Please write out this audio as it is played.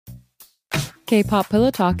K-pop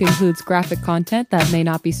Pillow Talk includes graphic content that may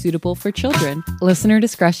not be suitable for children. Listener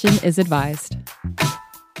discretion is advised.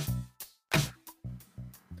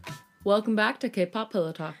 Welcome back to K-pop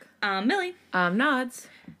Pillow Talk. I'm Millie. I'm Nods.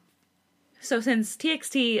 So since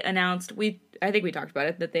TXT announced, I think we talked about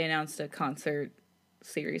it, that they announced a concert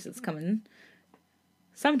series that's coming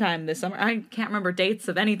sometime this summer. I can't remember dates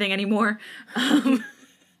of anything anymore.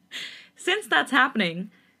 Since that's happening,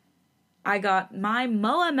 I got my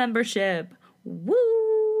MOA membership.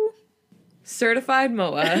 Woo! Certified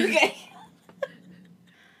MOA. Okay.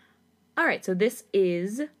 All right, so this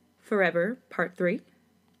is Forever Part 3.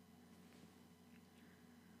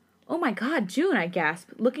 Oh my god, June, I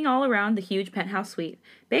gasped, looking all around the huge penthouse suite.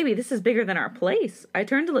 Baby, this is bigger than our place. I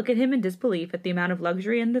turned to look at him in disbelief at the amount of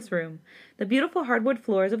luxury in this room. The beautiful hardwood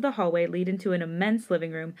floors of the hallway lead into an immense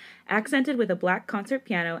living room, accented with a black concert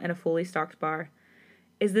piano and a fully stocked bar.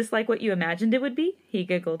 Is this like what you imagined it would be? He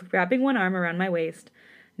giggled, wrapping one arm around my waist.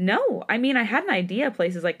 No, I mean, I had an idea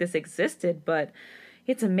places like this existed, but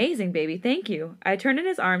it's amazing, baby, thank you. I turned in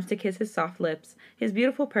his arms to kiss his soft lips, his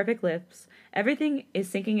beautiful, perfect lips. Everything is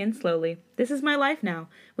sinking in slowly. This is my life now,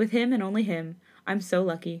 with him and only him. I'm so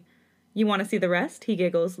lucky. You want to see the rest? He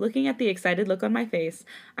giggles, looking at the excited look on my face.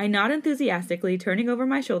 I nod enthusiastically, turning over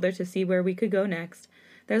my shoulder to see where we could go next.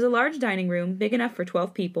 There's a large dining room, big enough for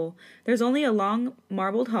 12 people. There's only a long,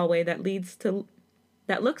 marbled hallway that looks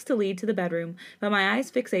to lead to the bedroom, but my eyes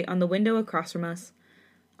fixate on the window across from us.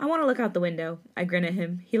 I want to look out the window. I grin at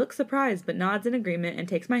him. He looks surprised, but nods in agreement and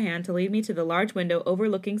takes my hand to lead me to the large window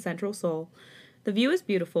overlooking Central Seoul. The view is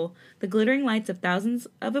beautiful. The glittering lights of thousands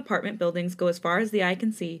of apartment buildings go as far as the eye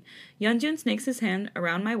can see. Yeonjun snakes his hand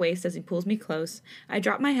around my waist as he pulls me close. I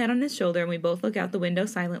drop my head on his shoulder and we both look out the window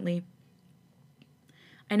silently.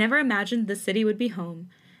 I never imagined this city would be home.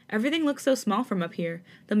 Everything looks so small from up here.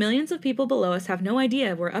 The millions of people below us have no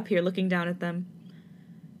idea we're up here looking down at them.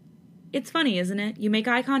 It's funny, isn't it? You make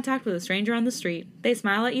eye contact with a stranger on the street. They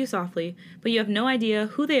smile at you softly, but you have no idea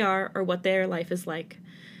who they are or what their life is like.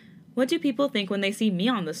 What do people think when they see me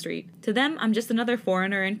on the street? To them, I'm just another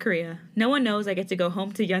foreigner in Korea. No one knows I get to go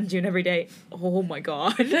home to Yeonjun every day. Oh my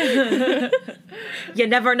god. You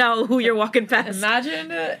never know who you're walking past.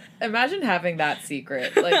 Imagine having that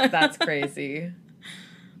secret. Like, that's crazy.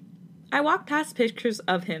 I walk past pictures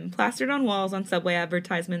of him, plastered on walls on subway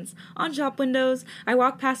advertisements, on shop windows. I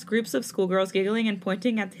walk past groups of schoolgirls giggling and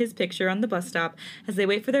pointing at his picture on the bus stop as they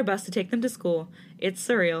wait for their bus to take them to school. It's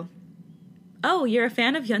surreal. Oh, you're a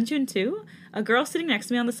fan of Yeonjun too? A girl sitting next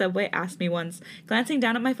to me on the subway asked me once, glancing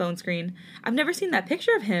down at my phone screen. I've never seen that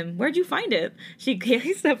picture of him. Where'd you find it? She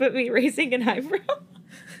gazed up at me, raising an eyebrow.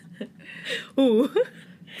 Ooh.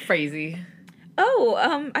 Crazy.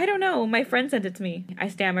 Oh, I don't know. My friend sent it to me. I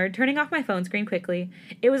stammered, turning off my phone screen quickly.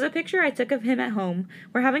 It was a picture I took of him at home.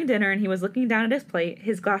 We're having dinner and he was looking down at his plate.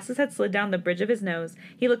 His glasses had slid down the bridge of his nose.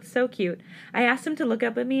 He looked so cute. I asked him to look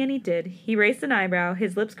up at me and he did. He raised an eyebrow,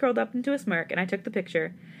 his lips curled up into a smirk, and I took the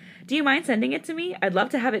picture. Do you mind sending it to me? I'd love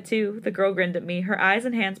to have it too. The girl grinned at me, her eyes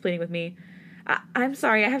and hands pleading with me. I'm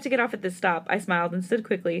sorry, I have to get off at this stop. I smiled and stood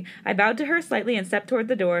quickly. I bowed to her slightly and stepped toward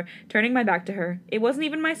the door, turning my back to her. It wasn't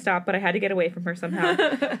even my stop, but I had to get away from her somehow.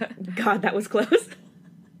 God, that was close.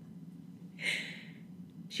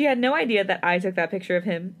 She had no idea that I took that picture of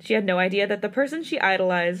him. She had no idea that the person she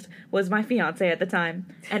idolized was my fiancé at the time.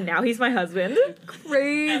 And now he's my husband.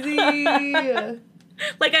 Crazy.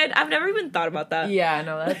 Like, I've never even thought about that. Yeah,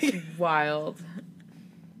 no, that's wild.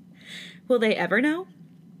 Will they ever know?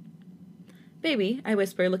 Baby, I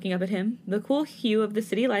whisper, looking up at him, the cool hue of the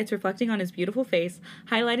city lights reflecting on his beautiful face,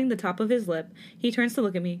 highlighting the top of his lip. He turns to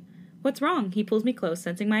look at me. What's wrong? He pulls me close,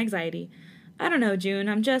 sensing my anxiety. I don't know, June.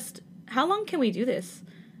 How long can we do this?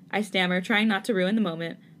 I stammer, trying not to ruin the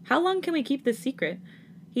moment. How long can we keep this secret?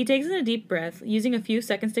 He takes in a deep breath, using a few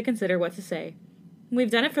seconds to consider what to say. We've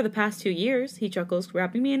done it for the past 2 years, he chuckles,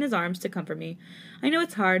 wrapping me in his arms to comfort me. I know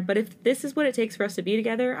it's hard, but if this is what it takes for us to be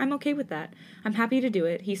together, I'm okay with that. I'm happy to do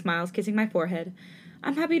it, he smiles, kissing my forehead.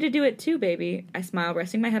 I'm happy to do it too, baby. I smile,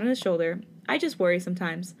 resting my head on his shoulder. I just worry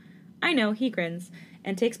sometimes. I know, he grins,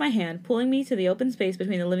 and takes my hand, pulling me to the open space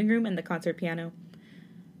between the living room and the concert piano.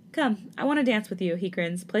 Come, I want to dance with you, he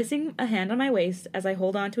grins, placing a hand on my waist as I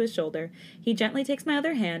hold on to his shoulder. He gently takes my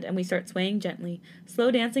other hand, and we start swaying gently,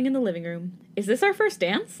 slow dancing in the living room. Is this our first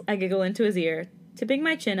dance? I giggle into his ear, tipping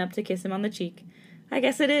my chin up to kiss him on the cheek. I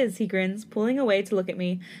guess it is, he grins, pulling away to look at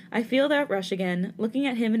me. I feel that rush again, looking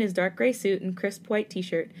at him in his dark gray suit and crisp white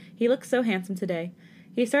t-shirt. He looks so handsome today.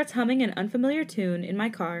 He starts humming an unfamiliar tune in my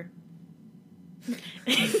car.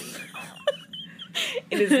 It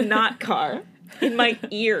is not car. In my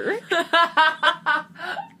ear.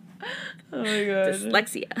 Oh my god.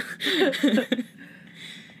 Dyslexia.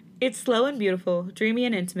 It's slow and beautiful, dreamy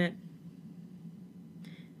and intimate.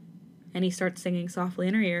 And he starts singing softly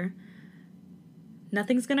in her ear.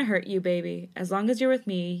 Nothing's gonna hurt you, baby. As long as you're with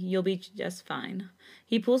me, you'll be just fine.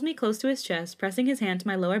 He pulls me close to his chest, pressing his hand to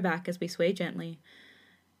my lower back as we sway gently.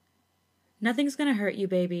 Nothing's gonna hurt you,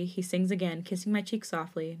 baby, he sings again, kissing my cheek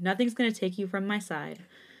softly. Nothing's gonna take you from my side.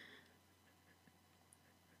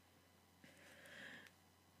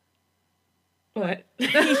 What?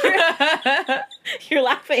 You're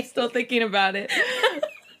laughing. Still thinking about it.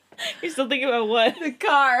 You're still thinking about what? The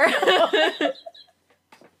car.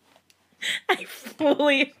 I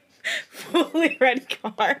fully read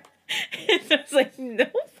car. And I was like,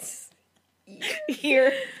 notes.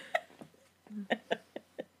 Here.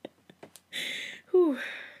 Whew.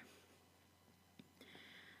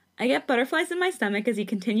 I get butterflies in my stomach as he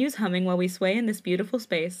continues humming while we sway in this beautiful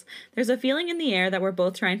space. There's a feeling in the air that we're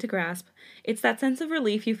both trying to grasp. It's that sense of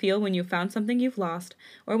relief you feel when you've found something you've lost,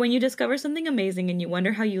 or when you discover something amazing and you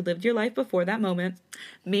wonder how you lived your life before that moment.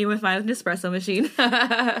 Me with my Nespresso machine.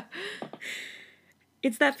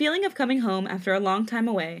 It's that feeling of coming home after a long time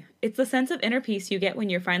away. It's the sense of inner peace you get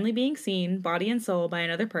when you're finally being seen, body and soul, by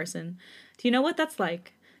another person. Do you know what that's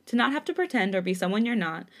like? To not have to pretend or be someone you're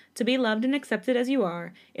not, to be loved and accepted as you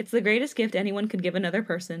are, it's the greatest gift anyone could give another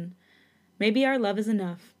person. Maybe our love is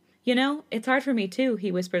enough. You know, it's hard for me too,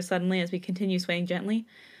 he whispers suddenly as we continue swaying gently.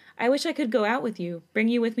 I wish I could go out with you, bring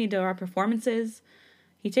you with me to our performances.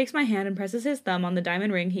 He takes my hand and presses his thumb on the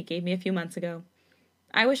diamond ring he gave me a few months ago.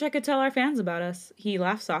 I wish I could tell our fans about us, he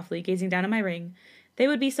laughs softly, gazing down at my ring. They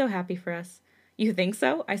would be so happy for us. You think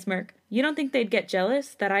so? I smirk. You don't think they'd get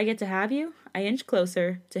jealous that I get to have you? I inch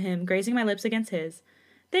closer to him, grazing my lips against his.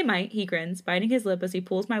 They might, he grins, biting his lip as he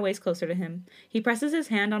pulls my waist closer to him. He presses his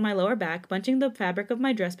hand on my lower back, bunching the fabric of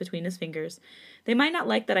my dress between his fingers. They might not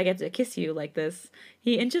like that I get to kiss you like this.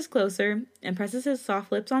 He inches closer and presses his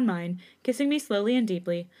soft lips on mine, kissing me slowly and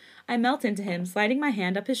deeply. I melt into him, sliding my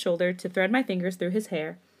hand up his shoulder to thread my fingers through his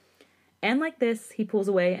hair. And like this, he pulls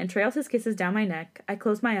away and trails his kisses down my neck. I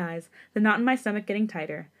close my eyes, the knot in my stomach getting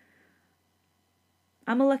tighter.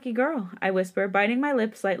 I'm a lucky girl, I whisper, biting my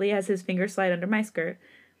lip slightly as his fingers slide under my skirt.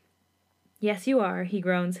 Yes, you are, he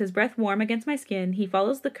groans, his breath warm against my skin. He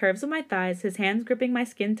follows the curves of my thighs, his hands gripping my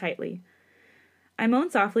skin tightly. I moan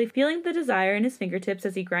softly, feeling the desire in his fingertips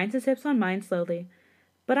as he grinds his hips on mine slowly.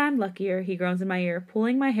 But I'm luckier, he groans in my ear,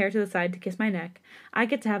 pulling my hair to the side to kiss my neck. I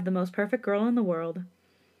get to have the most perfect girl in the world.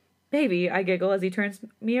 Baby, I giggle as he turns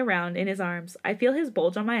me around in his arms. I feel his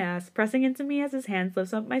bulge on my ass, pressing into me as his hand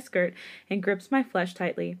lifts up my skirt and grips my flesh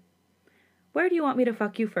tightly. Where do you want me to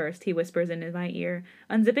fuck you first? He whispers into my ear,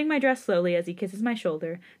 unzipping my dress slowly as he kisses my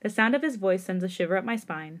shoulder. The sound of his voice sends a shiver up my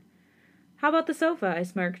spine. How about the sofa? I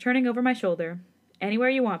smirk, turning over my shoulder. Anywhere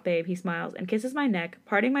you want, babe, he smiles, and kisses my neck,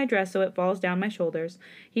 parting my dress so it falls down my shoulders.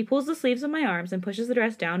 He pulls the sleeves of my arms and pushes the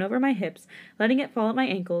dress down over my hips, letting it fall at my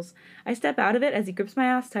ankles. I step out of it as he grips my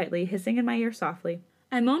ass tightly, hissing in my ear softly.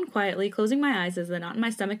 I moan quietly, closing my eyes as the knot in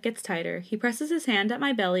my stomach gets tighter. He presses his hand at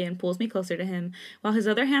my belly and pulls me closer to him, while his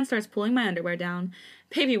other hand starts pulling my underwear down.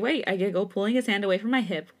 Baby, wait, I giggle, pulling his hand away from my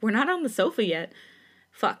hip. We're not on the sofa yet.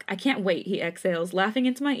 Fuck, I can't wait, he exhales, laughing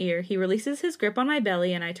into my ear. He releases his grip on my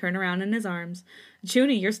belly and I turn around in his arms.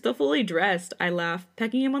 Junie, you're still fully dressed, I laugh,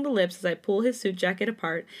 pecking him on the lips as I pull his suit jacket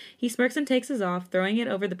apart. He smirks and takes his off, throwing it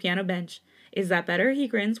over the piano bench. Is that better? He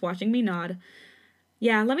grins, watching me nod.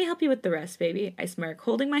 Yeah, let me help you with the rest, baby, I smirk,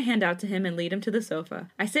 holding my hand out to him and lead him to the sofa.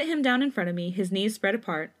 I sit him down in front of me, his knees spread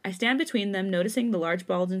apart. I stand between them, noticing the large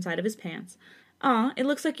bulge inside of his pants. Aw, it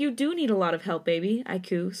looks like you do need a lot of help, baby, I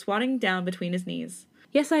coo, squatting down between his knees.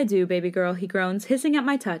 Yes, I do, baby girl, he groans, hissing at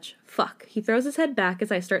my touch. Fuck. He throws his head back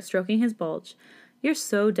as I start stroking his bulge. You're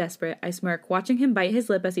so desperate, I smirk, watching him bite his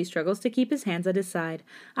lip as he struggles to keep his hands at his side.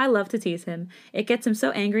 I love to tease him. It gets him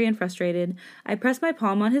so angry and frustrated. I press my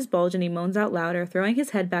palm on his bulge and he moans out louder, throwing his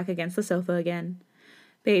head back against the sofa again.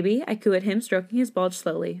 Baby, I coo at him, stroking his bulge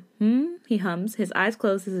slowly. He hums, his eyes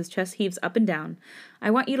close as his chest heaves up and down.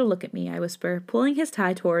 I want you to look at me, I whisper, pulling his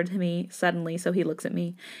tie toward me suddenly so he looks at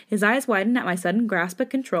me. His eyes widen at my sudden grasp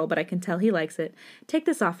at control, but I can tell he likes it. Take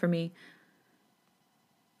this off for me.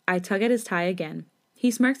 I tug at his tie again.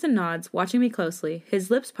 He smirks and nods, watching me closely.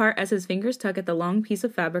 His lips part as his fingers tug at the long piece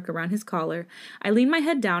of fabric around his collar. I lean my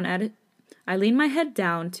head down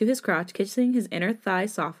to his crotch, kissing his inner thigh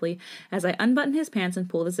softly as I unbutton his pants and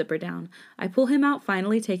pull the zipper down. I pull him out,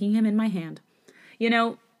 finally taking him in my hand. You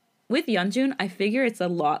know, with Yeonjun, I figure it's a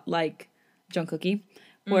lot like Jungkook,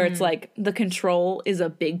 where it's like the control is a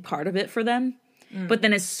big part of it for them. But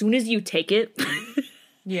then as soon as you take it,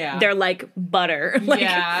 yeah, they're like butter, like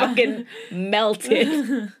fucking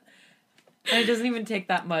melted. And it doesn't even take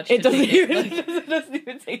that much. It doesn't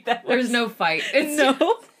even take that much. There's no fight.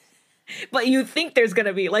 No. But you think there's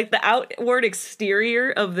gonna be, like, the outward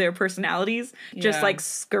exterior of their personalities just, like,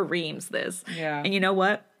 screams this. Yeah. And you know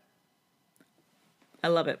what? I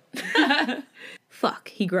love it. Fuck,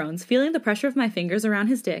 he groans, feeling the pressure of my fingers around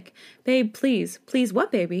his dick. Babe, please. Please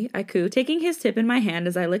what, baby? I coo, taking his tip in my hand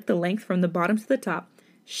as I lick the length from the bottom to the top.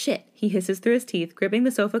 Shit, he hisses through his teeth, gripping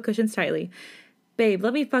the sofa cushions tightly. Babe,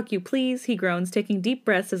 let me fuck you, please, he groans, taking deep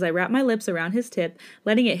breaths as I wrap my lips around his tip,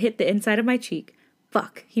 letting it hit the inside of my cheek.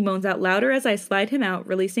 Fuck, he moans out louder as I slide him out,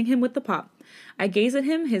 releasing him with the pop. I gaze at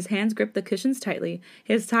him, his hands grip the cushions tightly.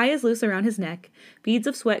 His tie is loose around his neck. Beads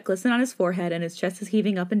of sweat glisten on his forehead, and his chest is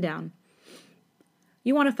heaving up and down.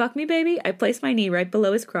 You want to fuck me, baby? I place my knee right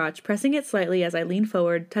below his crotch, pressing it slightly as I lean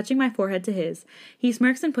forward, touching my forehead to his. He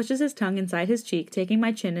smirks and pushes his tongue inside his cheek, taking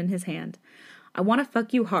my chin in his hand. I want to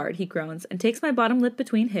fuck you hard, he groans, and takes my bottom lip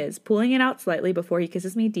between his, pulling it out slightly before he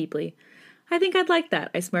kisses me deeply. I think I'd like that,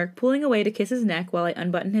 I smirk, pulling away to kiss his neck while I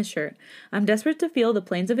unbutton his shirt. I'm desperate to feel the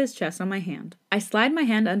planes of his chest on my hand. I slide my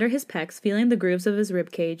hand under his pecs, feeling the grooves of his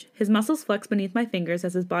rib cage. His muscles flex beneath my fingers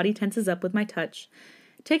as his body tenses up with my touch.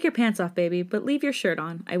 Take your pants off, baby, but leave your shirt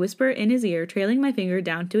on, I whisper in his ear, trailing my finger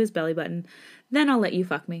down to his belly button. Then I'll let you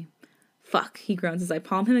fuck me. Fuck, he groans as I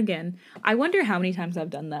palm him again. I wonder how many times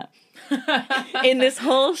I've done that. In this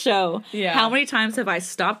whole show, how many times have I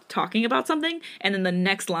stopped talking about something and then the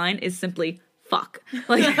next line is simply fuck?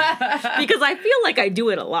 Like, because I feel like I do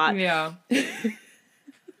it a lot. Yeah.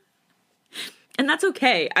 And that's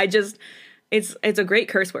okay. It's a great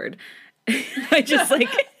curse word.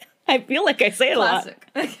 I feel like I say it Classic.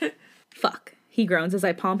 a lot. Fuck, he groans as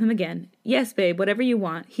I palm him again. Yes, babe, whatever you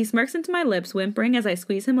want. He smirks into my lips, whimpering as I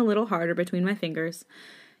squeeze him a little harder between my fingers.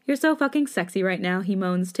 You're so fucking sexy right now, he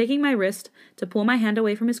moans, taking my wrist to pull my hand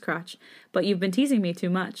away from his crotch. But you've been teasing me too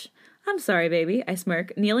much. I'm sorry, baby, I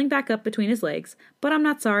smirk, kneeling back up between his legs. But I'm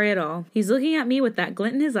not sorry at all. He's looking at me with that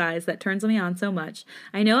glint in his eyes that turns me on so much.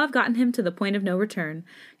 I know I've gotten him to the point of no return.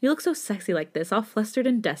 You look so sexy like this, all flustered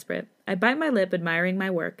and desperate. I bite my lip, admiring my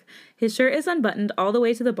work. His shirt is unbuttoned all the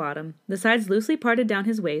way to the bottom, the sides loosely parted down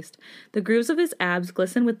his waist. The grooves of his abs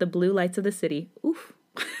glisten with the blue lights of the city. Oof.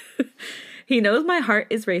 He knows my heart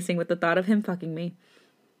is racing with the thought of him fucking me.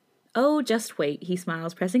 Oh, just wait, he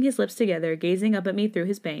smiles, pressing his lips together, gazing up at me through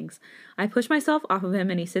his bangs. I push myself off of him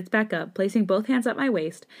and he sits back up, placing both hands at my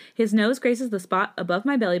waist. His nose graces the spot above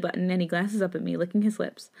my belly button and he glances up at me, licking his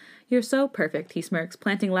lips. You're so perfect, he smirks,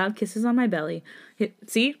 planting loud kisses on my belly.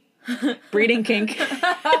 See? Breeding kink.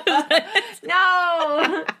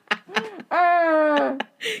 No!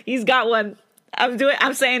 He's got one.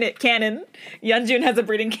 I'm saying it, canon. Yeonjun has a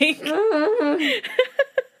breeding kink.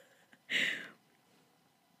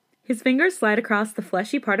 His fingers slide across the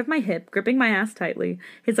fleshy part of my hip, gripping my ass tightly.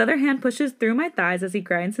 His other hand pushes through my thighs as he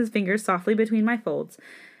grinds his fingers softly between my folds.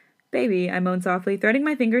 Baby, I moan softly, threading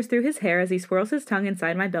my fingers through his hair as he swirls his tongue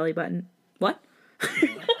inside my belly button. What?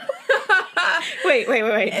 Wait.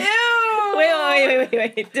 Ew!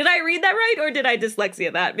 Wait. Did I read that right or did I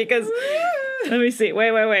dyslexia that? Because, let me see.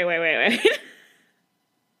 Wait.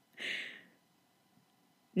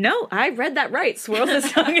 No, I read that right. Swirls his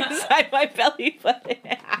tongue inside my belly button.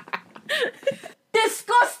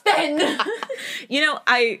 Disgusting! You know,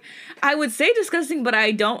 I would say disgusting, but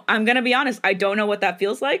I'm gonna be honest, I don't know what that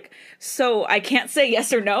feels like, so I can't say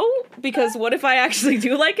yes or no, because what if I actually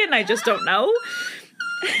do like it and I just don't know?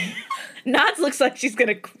 Nods looks like she's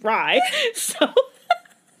gonna cry, so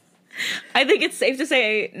I think it's safe to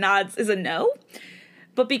say Nods is a no,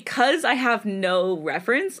 but because I have no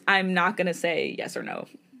reference, I'm not gonna say yes or no,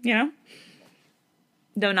 you know?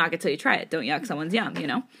 Don't knock it till you try it. Don't yuck someone's yum, you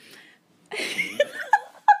know?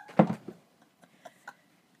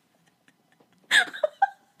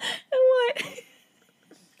 What?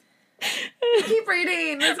 Keep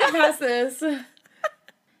reading. Let's get past this.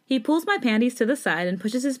 He pulls my panties to the side and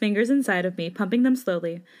pushes his fingers inside of me, pumping them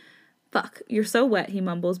slowly. Fuck, you're so wet, he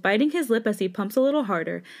mumbles, biting his lip as he pumps a little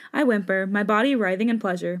harder. I whimper, my body writhing in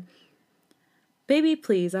pleasure. Baby,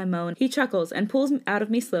 please, I moan. He chuckles and pulls out of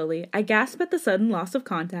me slowly. I gasp at the sudden loss of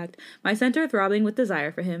contact, my center throbbing with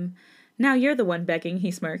desire for him. Now you're the one begging,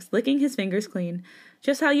 he smirks, licking his fingers clean.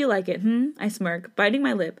 Just how you like it, I smirk, biting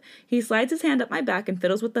my lip. He slides his hand up my back and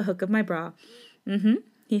fiddles with the hook of my bra.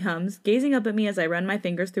 He hums, gazing up at me as I run my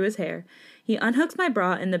fingers through his hair. He unhooks my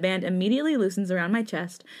bra and the band immediately loosens around my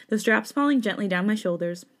chest, the straps falling gently down my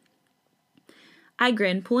shoulders. I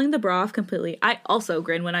grin, pulling the bra off completely. I also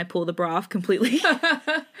grin when I pull the bra off completely.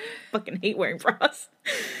 Fucking hate wearing bras.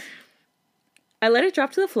 I let it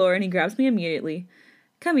drop to the floor and he grabs me immediately.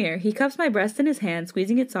 Come here. He cups my breast in his hand,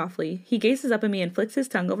 squeezing it softly. He gazes up at me and flicks his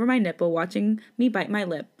tongue over my nipple, watching me bite my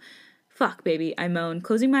lip. Fuck, baby, I moan,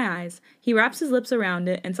 closing my eyes. He wraps his lips around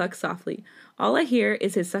it and sucks softly. All I hear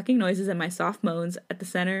is his sucking noises and my soft moans at the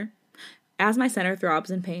center, as my center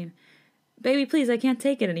throbs in pain. Baby, please, I can't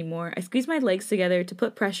take it anymore. I squeeze my legs together to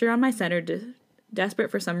put pressure on my center,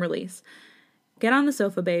 desperate for some release. Get on the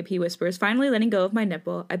sofa, babe, he whispers, finally letting go of my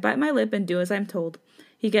nipple. I bite my lip and do as I'm told.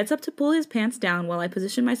 He gets up to pull his pants down while I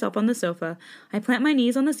position myself on the sofa. I plant my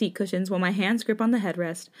knees on the seat cushions while my hands grip on the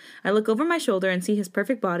headrest. I look over my shoulder and see his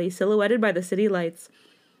perfect body silhouetted by the city lights.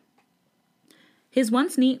 His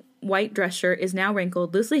once neat white dress shirt is now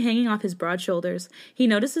wrinkled, loosely hanging off his broad shoulders. He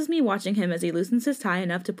notices me watching him as he loosens his tie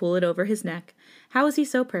enough to pull it over his neck. How is he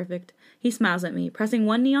so perfect? He smiles at me, pressing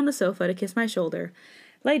one knee on the sofa to kiss my shoulder.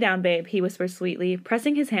 Lay down, babe, he whispers sweetly,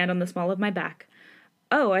 pressing his hand on the small of my back.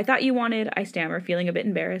 Oh, I thought you wanted, I stammer, feeling a bit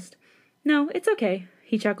embarrassed. No, it's okay.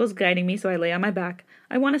 He chuckles, guiding me, so I lay on my back.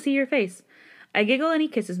 I want to see your face. I giggle and he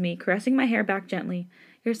kisses me, caressing my hair back gently.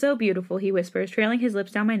 You're so beautiful, he whispers, trailing his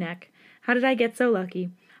lips down my neck. How did I get so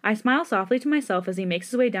lucky? I smile softly to myself as he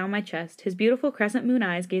makes his way down my chest, his beautiful crescent moon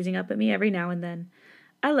eyes gazing up at me every now and then.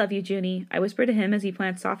 I love you, Junie, I whisper to him as he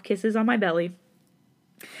plants soft kisses on my belly.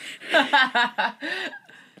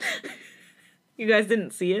 You guys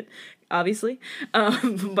didn't see it, obviously,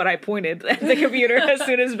 but I pointed at the computer as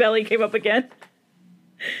soon as belly came up again.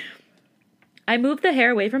 I move the hair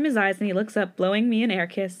away from his eyes and he looks up, blowing me an air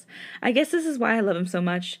kiss. I guess this is why I love him so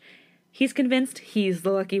much. He's convinced he's the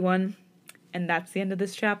lucky one. And that's the end of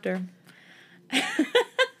this chapter.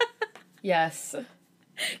 Yes.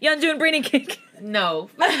 Yeonjun breeding cake. No.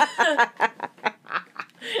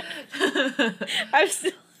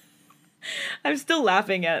 I'm still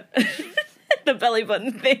laughing at the belly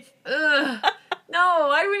button thing. Ugh. No,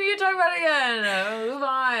 why do we need to talk about it again? Move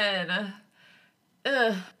on.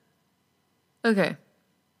 Ugh. Okay.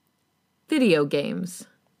 Video games.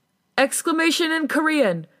 Exclamation in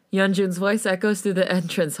Korean! Yeonjun's voice echoes through the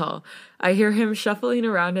entrance hall. I hear him shuffling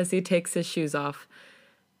around as he takes his shoes off.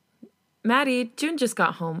 Maddie, June just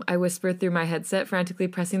got home, I whisper through my headset, frantically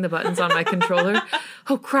pressing the buttons on my controller.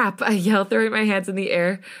 Oh crap, I yell, throwing my hands in the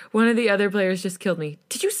air. One of the other players just killed me.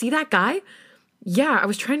 Did you see that guy? Yeah, I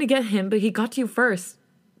was trying to get him, but he got to you first.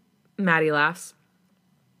 Maddie laughs.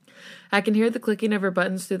 I can hear the clicking of her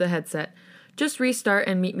buttons through the headset. Just restart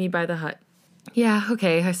and meet me by the hut. Yeah,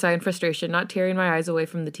 okay, I sigh in frustration, not tearing my eyes away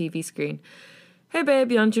from the TV screen. Hey,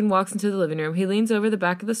 babe, Yeonjun walks into the living room. He leans over the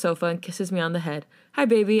back of the sofa and kisses me on the head. Hi,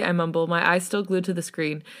 baby, I mumble, my eyes still glued to the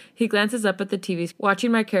screen. He glances up at the TV,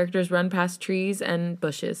 watching my characters run past trees and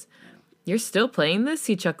bushes. You're still playing this?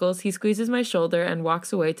 He chuckles. He squeezes my shoulder and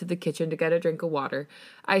walks away to the kitchen to get a drink of water.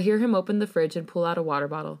 I hear him open the fridge and pull out a water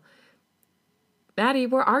bottle. Maddie,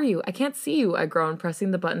 where are you? I can't see you, I groan,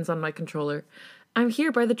 pressing the buttons on my controller. I'm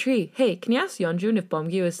here by the tree. Hey, can you ask Yeonjun if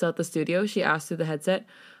Beomgyu is still at the studio? She asks through the headset.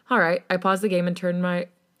 All right. I pause the game and turn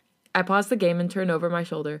over my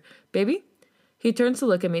shoulder. Baby? He turns to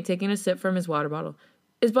look at me, taking a sip from his water bottle.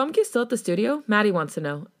 Is Beomgyu still at the studio? Maddie wants to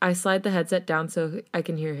know. I slide the headset down so I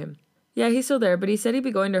can hear him. Yeah, he's still there, but he said he'd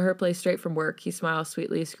be going to her place straight from work. He smiles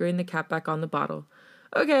sweetly, screwing the cap back on the bottle.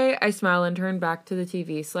 Okay, I smile and turn back to the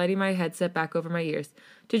TV, sliding my headset back over my ears.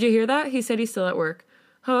 Did you hear that? He said he's still at work.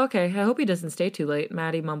 Oh, okay. I hope he doesn't stay too late,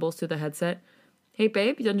 Maddie mumbles through the headset. Hey,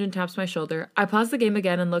 babe, Yeonjun taps my shoulder. I pause the game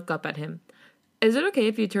again and look up at him. Is it okay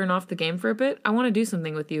if you turn off the game for a bit? I want to do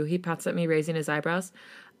something with you. He pats at me, raising his eyebrows.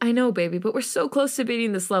 I know, baby, but we're so close to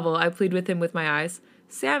beating this level, I plead with him with my eyes.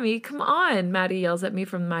 Sammy, come on, Maddie yells at me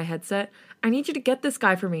from my headset. I need you to get this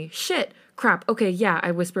guy for me. Shit. Crap. Okay, yeah,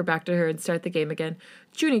 I whisper back to her and start the game again.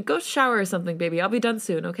 Junie, go shower or something, baby. I'll be done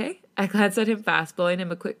soon, okay? I glance at him fast, blowing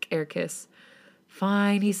him a quick air kiss.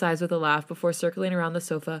 Fine, he sighs with a laugh before circling around the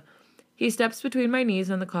sofa. He steps between my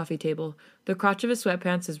knees on the coffee table. The crotch of his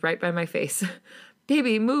sweatpants is right by my face.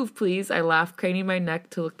 Baby, move, please, I laugh, craning my neck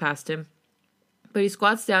to look past him. But he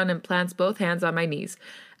squats down and plants both hands on my knees.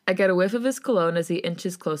 I get a whiff of his cologne as he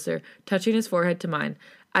inches closer, touching his forehead to mine.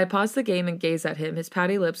 I pause the game and gaze at him. His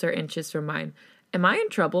pouty lips are inches from mine. Am I in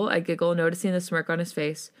trouble? I giggle, noticing the smirk on his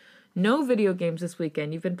face. No video games this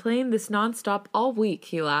weekend. You've been playing this nonstop all week,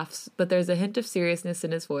 he laughs, but there's a hint of seriousness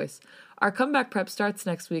in his voice. Our comeback prep starts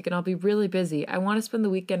next week, and I'll be really busy. I want to spend the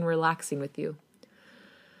weekend relaxing with you.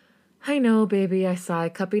 I know, baby, I sigh,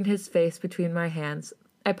 cupping his face between my hands.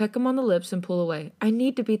 I peck him on the lips and pull away. I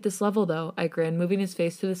need to beat this level, though, I grin, moving his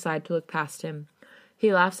face to the side to look past him.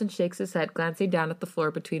 He laughs and shakes his head, glancing down at the floor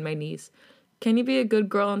between my knees. Can you be a good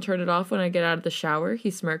girl and turn it off when I get out of the shower? He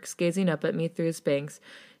smirks, gazing up at me through his bangs.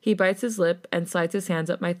 He bites his lip and slides his hands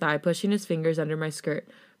up my thigh, pushing his fingers under my skirt.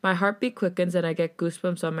 My heartbeat quickens and I get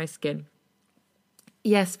goosebumps on my skin.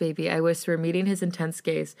 Yes, baby, I whisper, meeting his intense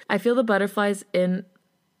gaze. I feel the butterflies in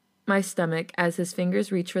my stomach as his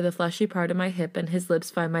fingers reach for the fleshy part of my hip and his lips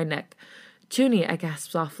find my neck. Junie, I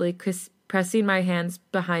gasp softly, pressing my hands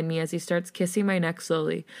behind me as he starts kissing my neck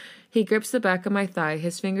slowly. He grips the back of my thigh,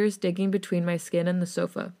 his fingers digging between my skin and the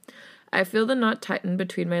sofa. I feel the knot tighten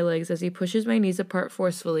between my legs as he pushes my knees apart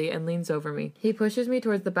forcefully and leans over me. He pushes me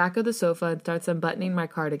towards the back of the sofa and starts unbuttoning my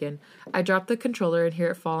cardigan. I drop the controller and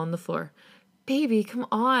hear it fall on the floor. Baby, come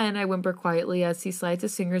on, I whimper quietly as he slides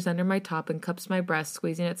his fingers under my top and cups my breast,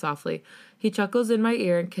 squeezing it softly. He chuckles in my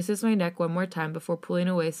ear and kisses my neck one more time before pulling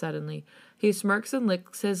away suddenly. He smirks and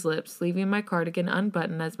licks his lips, leaving my cardigan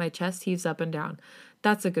unbuttoned as my chest heaves up and down.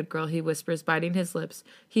 That's a good girl, he whispers, biting his lips.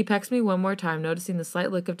 He pecks me one more time, noticing the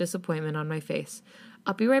slight look of disappointment on my face.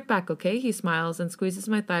 I'll be right back, okay? He smiles and squeezes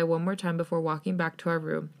my thigh one more time before walking back to our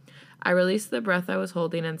room. I release the breath I was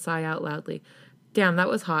holding and sigh out loudly. Damn, that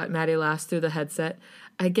was hot, Maddie laughs through the headset.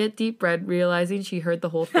 I get deep red, realizing she heard the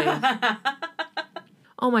whole thing.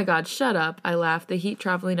 Oh my god, shut up, I laugh, the heat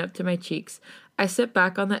traveling up to my cheeks. I sit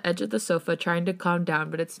back on the edge of the sofa, trying to calm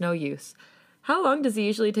down, but it's no use. How long does he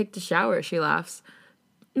usually take to shower? She laughs.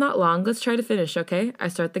 Not long, let's try to finish, okay? I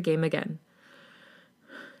start the game again.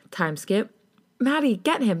 Time skip. Maddie,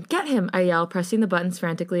 get him, I yell, pressing the buttons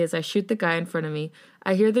frantically as I shoot the guy in front of me.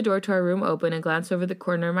 I hear the door to our room open and glance over the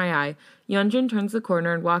corner of my eye. Yeonjun turns the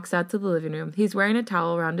corner and walks out to the living room. He's wearing a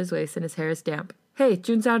towel around his waist and his hair is damp. Hey,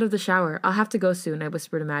 Jun's out of the shower. I'll have to go soon, I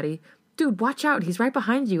whisper to Maddie. Dude, watch out, he's right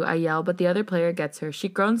behind you, I yell, but the other player gets her. She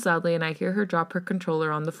groans loudly and I hear her drop her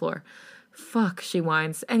controller on the floor. Fuck, she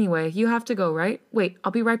whines. Anyway, you have to go, right? Wait,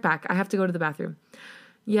 I'll be right back. I have to go to the bathroom.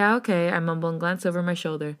 Yeah, okay, I mumble and glance over my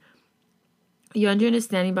shoulder. Yeonjun is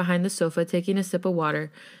standing behind the sofa, taking a sip of water.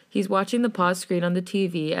 He's watching the pause screen on the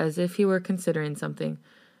TV as if he were considering something.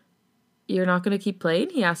 You're not going to keep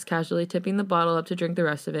playing? He asks casually, tipping the bottle up to drink the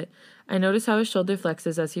rest of it. I notice how his shoulder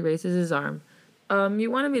flexes as he raises his arm. You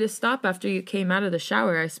wanted me to stop after you came out of the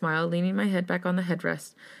shower, I smile, leaning my head back on the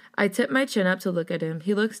headrest. I tip my chin up to look at him.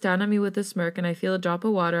 He looks down at me with a smirk, and I feel a drop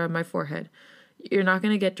of water on my forehead. You're not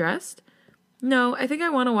going to get dressed? No, I think I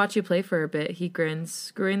want to watch you play for a bit, he grins,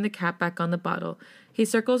 screwing the cap back on the bottle. He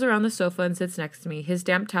circles around the sofa and sits next to me. His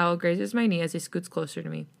damp towel grazes my knee as he scoots closer to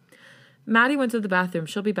me. Maddie went to the bathroom.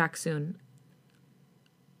 She'll be back soon.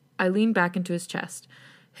 I lean back into his chest.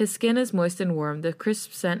 His skin is moist and warm. The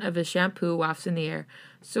crisp scent of his shampoo wafts in the air.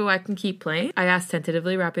 So I can keep playing? I asked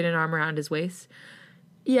tentatively, wrapping an arm around his waist.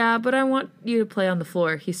 Yeah, but I want you to play on the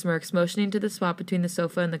floor, he smirks, motioning to the spot between the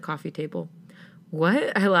sofa and the coffee table.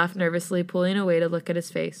 What? I laugh nervously, pulling away to look at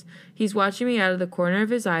his face. He's watching me out of the corner of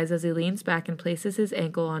his eyes as he leans back and places his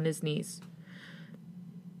ankle on his knees.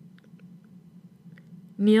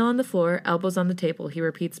 Kneel on the floor, elbows on the table, he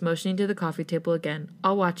repeats, motioning to the coffee table again.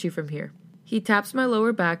 I'll watch you from here. He taps my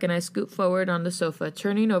lower back and I scoot forward on the sofa,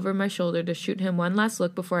 turning over my shoulder to shoot him one last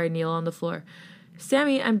look before I kneel on the floor.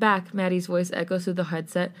 Sammy, I'm back, Maddie's voice echoes through the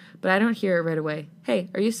headset, but I don't hear it right away. Hey,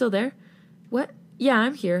 are you still there? What? Yeah,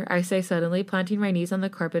 I'm here, I say suddenly, planting my knees on the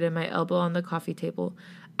carpet and my elbow on the coffee table.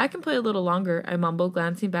 I can play a little longer, I mumble,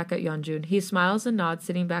 glancing back at Yeonjun. He smiles and nods,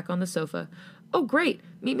 sitting back on the sofa. Oh, great!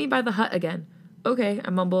 Meet me by the hut again. Okay,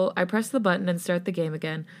 I mumble. I press the button and start the game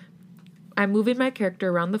again. I'm moving my character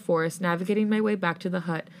around the forest, navigating my way back to the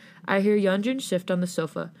hut. I hear Yeonjun shift on the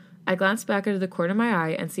sofa. I glance back out of the corner of my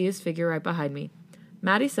eye and see his figure right behind me.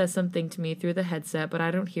 Maddie says something to me through the headset, but I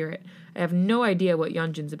don't hear it. I have no idea what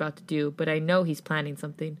Yeonjun's about to do, but I know he's planning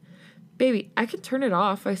something. Baby, I can turn it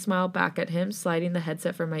off, I smile back at him, sliding the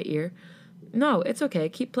headset from my ear. No, it's okay,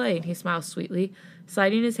 keep playing, he smiles sweetly,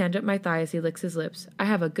 sliding his hand up my thigh as he licks his lips. I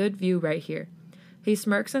have a good view right here. He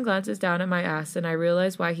smirks and glances down at my ass, and I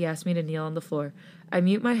realize why he asked me to kneel on the floor. I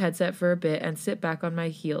mute my headset for a bit and sit back on my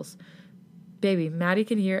heels. Baby, Maddie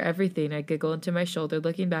can hear everything, I giggle into my shoulder,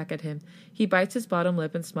 looking back at him. He bites his bottom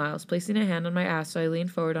lip and smiles, placing a hand on my ass so I lean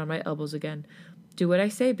forward on my elbows again. Do what I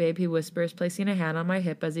say, babe, he whispers, placing a hand on my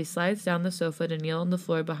hip as he slides down the sofa to kneel on the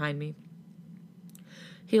floor behind me.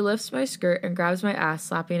 He lifts my skirt and grabs my ass,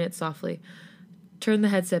 slapping it softly. Turn the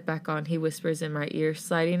headset back on, he whispers in my ear,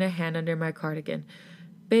 sliding a hand under my cardigan.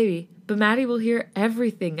 Baby, but Maddie will hear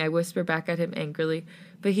everything, I whisper back at him angrily,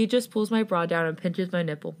 but he just pulls my bra down and pinches my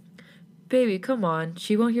nipple. Baby, come on.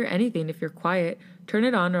 She won't hear anything if you're quiet. Turn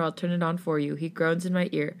it on or I'll turn it on for you, he groans in my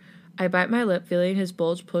ear. I bite my lip, feeling his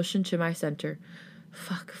bulge push into my center.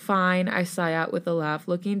 Fuck, fine, I sigh out with a laugh,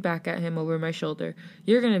 looking back at him over my shoulder.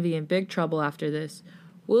 You're gonna be in big trouble after this.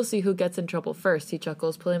 We'll see who gets in trouble first, he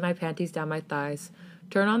chuckles, pulling my panties down my thighs.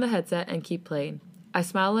 Turn on the headset and keep playing. I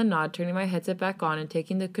smile and nod, turning my headset back on and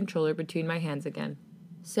taking the controller between my hands again.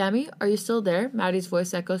 Sammy, are you still there? Maddie's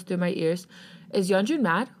voice echoes through my ears. Is Yeonjun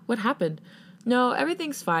mad? What happened? No,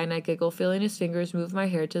 everything's fine, I giggle, feeling his fingers move my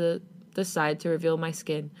hair to the side to reveal my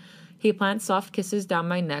skin. He plants soft kisses down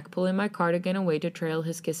my neck, pulling my cardigan away to trail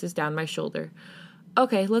his kisses down my shoulder.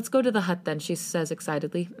 Okay, let's go to the hut then, she says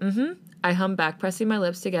excitedly. I hum back, pressing my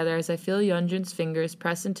lips together as I feel Yeonjun's fingers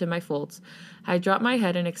press into my folds. I drop my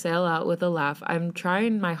head and exhale out with a laugh. I'm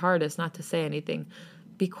trying my hardest not to say anything.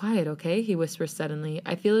 Be quiet, okay? He whispers suddenly.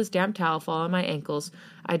 I feel his damp towel fall on my ankles.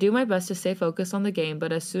 I do my best to stay focused on the game,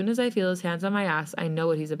 but as soon as I feel his hands on my ass, I know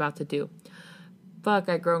what he's about to do. Fuck,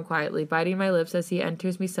 I groan quietly, biting my lips as he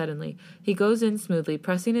enters me suddenly. He goes in smoothly,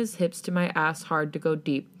 pressing his hips to my ass hard to go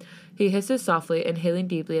deep. He hisses softly, inhaling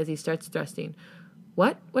deeply as he starts thrusting.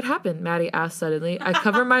 What? What happened? Maddie asks suddenly. I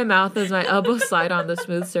cover my mouth as my elbows slide on the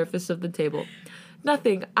smooth surface of the table.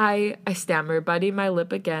 Nothing. I stammer, biting my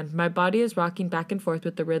lip again. My body is rocking back and forth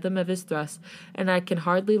with the rhythm of his thrust, and I can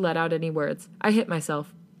hardly let out any words. I hit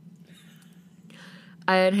myself.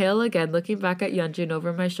 I inhale again, looking back at Yeonjun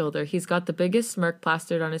over my shoulder. He's got the biggest smirk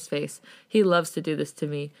plastered on his face. He loves to do this to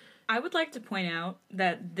me. I would like to point out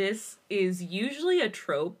that this is usually a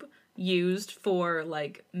trope used for,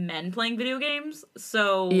 like, men playing video games.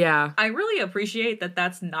 So yeah, I really appreciate that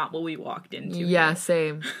that's not what we walked into. Yeah,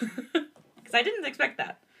 same. Because I didn't expect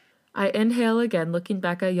that. I inhale again, looking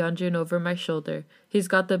back at Yeonjun over my shoulder. He's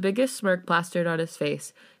got the biggest smirk plastered on his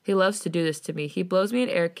face. He loves to do this to me. He blows me an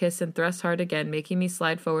air kiss and thrusts hard again, making me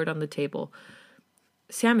slide forward on the table.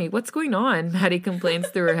 Sammy, what's going on? Maddie complains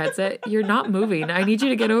through her headset. You're not moving. I need you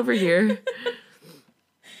to get over here.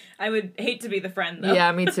 I would hate to be the friend, though.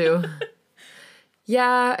 Yeah, me too.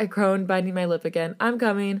 Yeah, I groan, biting my lip again. I'm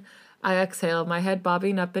coming. I exhale, my head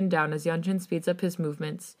bobbing up and down as Yeonjun speeds up his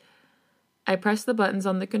movements. I press the buttons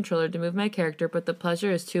on the controller to move my character, but the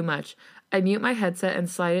pleasure is too much. I mute my headset and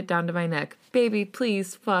slide it down to my neck. Baby,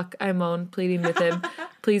 please, fuck, I moan, pleading with him.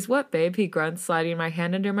 Please what, babe? He grunts, sliding my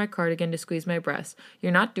hand under my cardigan to squeeze my breast.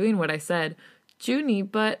 You're not doing what I said. Junie,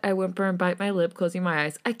 but I whimper and bite my lip, closing my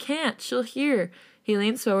eyes. I can't, she'll hear. He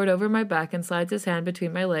leans forward over my back and slides his hand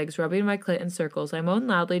between my legs, rubbing my clit in circles. I moan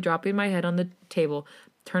loudly, dropping my head on the table.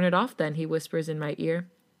 Turn it off then, he whispers in my ear,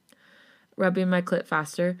 rubbing my clit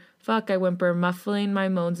faster. Fuck, I whimper, muffling my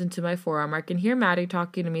moans into my forearm. I can hear Maddie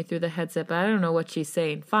talking to me through the headset, but I don't know what she's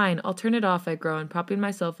saying. Fine, I'll turn it off, I groan, propping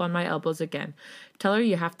myself on my elbows again. Tell her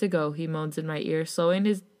you have to go, he moans in my ear,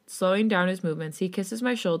 slowing down his movements. He kisses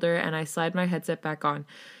my shoulder, and I slide my headset back on.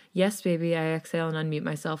 Yes, baby, I exhale and unmute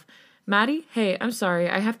myself. Maddie? Hey, I'm sorry,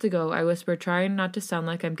 I have to go, I whisper, trying not to sound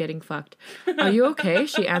like I'm getting fucked. Are you okay?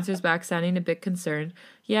 She answers back, sounding a bit concerned.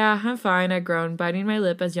 Yeah, I'm fine, I groan, biting my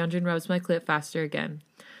lip as Yeonjun rubs my clit faster again.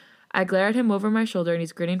 I glare at him over my shoulder, and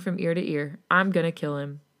he's grinning from ear to ear. I'm gonna kill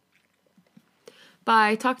him.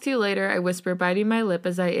 Bye, talk to you later, I whisper, biting my lip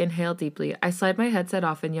as I inhale deeply. I slide my headset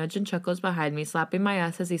off, and Yeonjun chuckles behind me, slapping my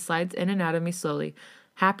ass as he slides in and out of me slowly.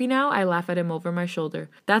 Happy now? I laugh at him over my shoulder.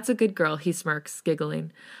 That's a good girl, he smirks,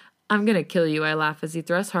 giggling. I'm gonna kill you, I laugh as he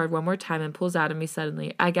thrusts hard one more time and pulls out of me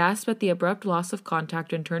suddenly. I gasp at the abrupt loss of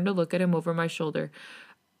contact and turn to look at him over my shoulder.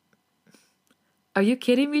 Are you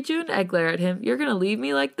kidding me, June? I glare at him. You're gonna leave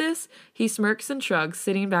me like this? He smirks and shrugs,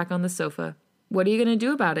 sitting back on the sofa. What are you gonna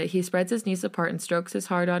do about it? He spreads his knees apart and strokes his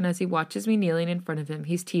hard on as he watches me kneeling in front of him.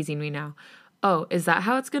 He's teasing me now. Oh, is that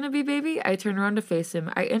how it's gonna be, baby? I turn around to face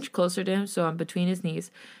him. I inch closer to him so I'm between his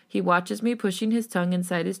knees. He watches me, pushing his tongue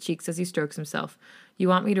inside his cheeks as he strokes himself. You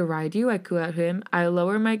want me to ride you? I coo at him. I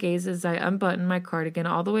lower my gaze as I unbutton my cardigan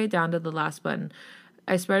all the way down to the last button.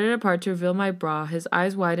 I spread it apart to reveal my bra. His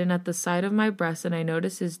eyes widen at the sight of my breast, and I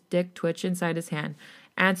notice his dick twitch inside his hand.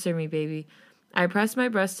 Answer me, baby. I press my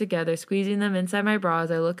breasts together, squeezing them inside my bra as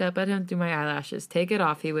I look up at him through my eyelashes. Take it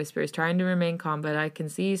off, he whispers, trying to remain calm, but I can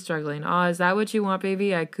see he's struggling. Aw, is that what you want,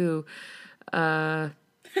 baby? I coo.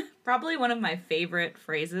 Probably one of my favorite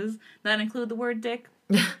phrases that include the word dick.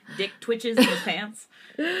 Dick twitches in his pants.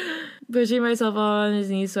 Pushing myself on his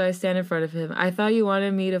knees so I stand in front of him. I thought you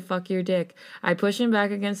wanted me to fuck your dick. I push him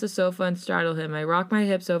back against the sofa and straddle him. I rock my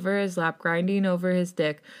hips over his lap, grinding over his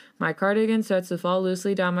dick. My cardigan starts to fall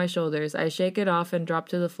loosely down my shoulders. I shake it off and it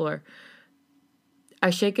drops to the floor.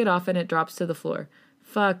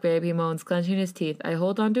 Fuck, babe, he moans, clenching his teeth. I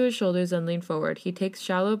hold onto his shoulders and lean forward. He takes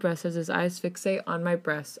shallow breaths as his eyes fixate on my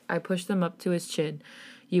breasts. I push them up to his chin.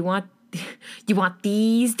 You want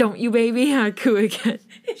these, don't you, baby? I coo again.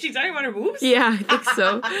 She's talking about her boobs? Yeah, I think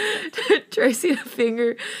so. Tracing a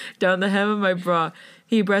finger down the hem of my bra.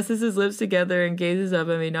 He presses his lips together and gazes up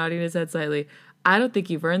at me, nodding his head slightly. I don't think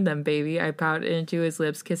you've earned them, baby. I pout into his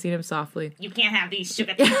lips, kissing him softly. You can't have these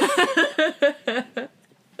sugar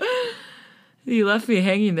You left me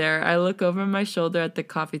hanging there. I look over my shoulder at the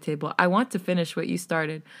coffee table. I want to finish what you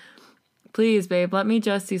started. Please, babe, let me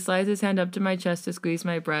just. He slides his hand up to my chest to squeeze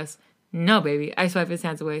my breast. No, baby. I swipe his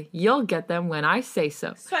hands away. You'll get them when I say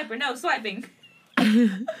so. Swiper, no, swiping.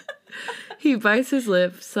 He bites his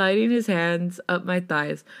lip, sliding his hands up my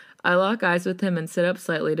thighs. I lock eyes with him and sit up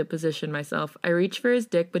slightly to position myself. I reach for his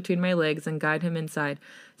dick between my legs and guide him inside.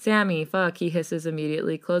 Sammy, fuck, he hisses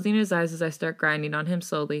immediately, closing his eyes as I start grinding on him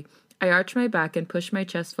slowly. I arch my back and push my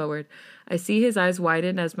chest forward. I see his eyes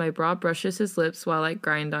widen as my bra brushes his lips while I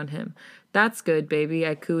grind on him. That's good, baby,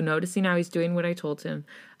 I coo, noticing how he's doing what I told him.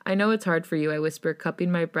 I know it's hard for you, I whisper,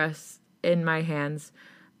 cupping my breasts in my hands.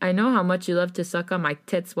 I know how much you love to suck on my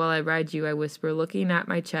tits while I ride you, I whisper, looking at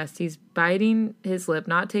my chest. He's biting his lip,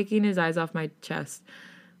 not taking his eyes off my chest.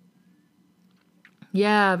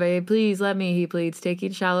 Yeah, babe, please let me, he pleads,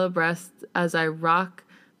 taking shallow breaths as I rock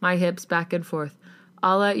my hips back and forth.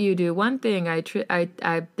 I'll let you do one thing. I'll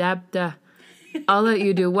let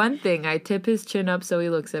you do one thing. I tip his chin up so he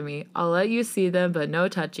looks at me. I'll let you see them, but no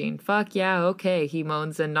touching. Fuck yeah, okay, he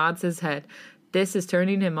moans and nods his head. This is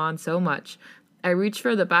turning him on so much. I reach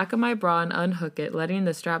for the back of my bra and unhook it, letting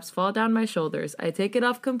the straps fall down my shoulders. I take it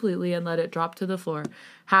off completely and let it drop to the floor.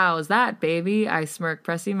 How's that, baby? I smirk,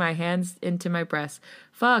 pressing my hands into my breasts.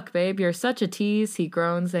 Fuck, babe, you're such a tease, he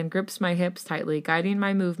groans and grips my hips tightly, guiding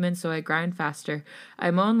my movements so I grind faster. I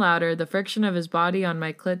moan louder, the friction of his body on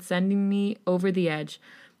my clit sending me over the edge.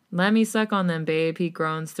 Let me suck on them, babe, he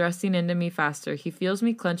groans, thrusting into me faster. He feels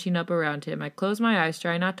me clenching up around him. I close my eyes,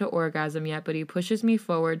 trying not to orgasm yet, but he pushes me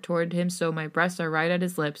forward toward him so my breasts are right at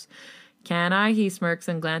his lips. Can I? He smirks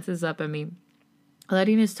and glances up at me,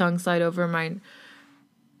 letting his tongue slide over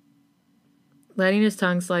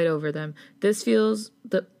them. This feels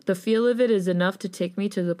the feel of it is enough to take me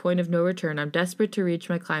to the point of no return. I'm desperate to reach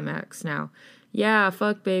my climax now. Yeah,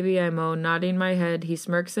 fuck, baby, I moan, nodding my head. He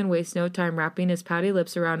smirks and wastes no time wrapping his pouty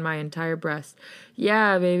lips around my entire breast.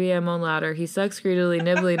 Yeah, baby, I moan louder. He sucks greedily,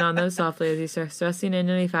 nibbling on them softly as he starts thrusting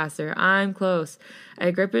into me faster. I'm close.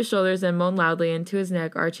 I grip his shoulders and moan loudly into his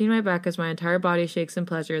neck, arching my back as my entire body shakes in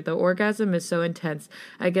pleasure. The orgasm is so intense.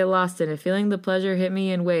 I get lost in it, feeling the pleasure hit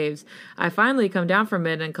me in waves. I finally come down from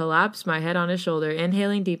it and collapse my head on his shoulder,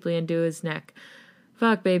 inhaling deeply into his neck.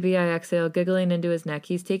 Fuck, baby, I exhale, giggling into his neck.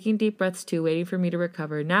 He's taking deep breaths too, waiting for me to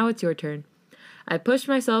recover. Now it's your turn. I push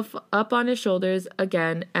myself up on his shoulders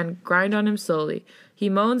again and grind on him slowly. He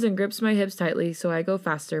moans and grips my hips tightly, so I go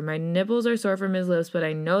faster. My nipples are sore from his lips, but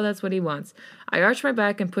I know that's what he wants. I arch my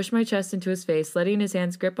back and push my chest into his face, letting his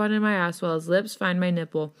hands grip onto my ass while his lips find my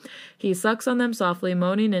nipple. He sucks on them softly,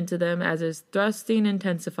 moaning into them as his thrusting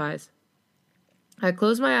intensifies. I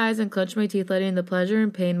close my eyes and clench my teeth, letting the pleasure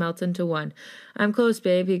and pain melt into one. I'm close,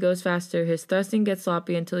 babe. He goes faster. His thrusting gets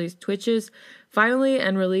sloppy until he twitches finally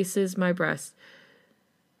and releases my breast.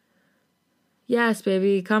 Yes,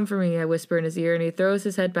 baby, come for me, I whisper in his ear, and he throws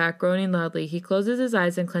his head back, groaning loudly. He closes his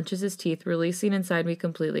eyes and clenches his teeth, releasing inside me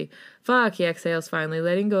completely. Fuck, he exhales finally,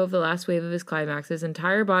 letting go of the last wave of his climax. His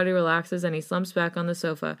entire body relaxes and he slumps back on the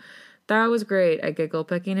sofa. That was great, I giggle,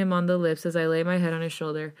 pecking him on the lips as I lay my head on his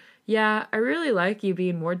shoulder. Yeah, I really like you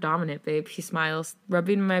being more dominant, babe, he smiles,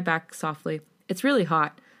 rubbing my back softly. It's really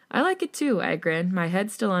hot. I like it too, I grin, my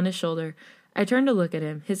head still on his shoulder. I turn to look at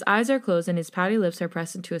him. His eyes are closed and his pouty lips are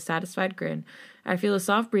pressed into a satisfied grin. I feel a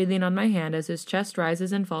soft breathing on my hand as his chest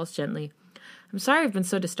rises and falls gently. I'm sorry I've been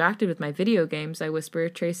so distracted with my video games, I whisper,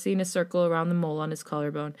 tracing a circle around the mole on his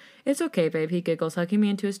collarbone. It's okay, babe, he giggles, hugging me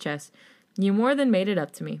into his chest. You more than made it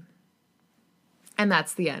up to me. And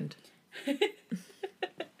that's the end.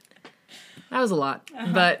 That was a lot,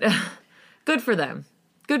 but good for them.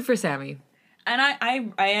 Good for Sammy. And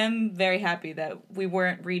I am very happy that we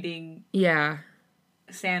weren't reading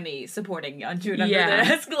Sammy supporting Yeonjun under the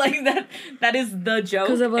desk. Like, that is the joke.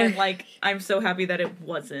 And, like, I'm so happy that it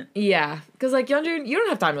wasn't. Yeah. Because, like, Yeonjun, you don't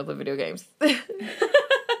have time to play video games.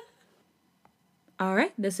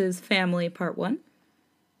 Alright, this is Family Part 1.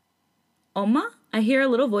 Oma? I hear a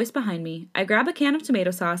little voice behind me. I grab a can of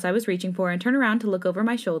tomato sauce I was reaching for and turn around to look over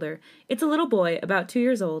my shoulder. It's a little boy, about 2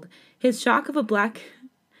 years old. His shock of black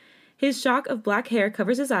hair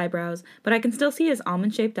covers his eyebrows, but I can still see his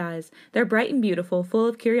almond-shaped eyes. They're bright and beautiful, full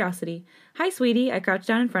of curiosity. Hi, sweetie, I crouch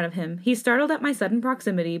down in front of him. He's startled at my sudden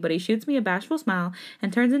proximity, but he shoots me a bashful smile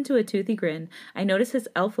and turns into a toothy grin. I notice his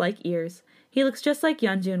elf-like ears. He looks just like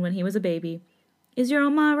Yeonjun when he was a baby. Is your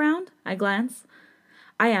Oma around?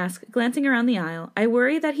 I ask, glancing around the aisle. I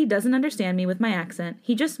worry that he doesn't understand me with my accent.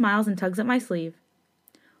 He just smiles and tugs at my sleeve.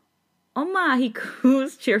 Oma, he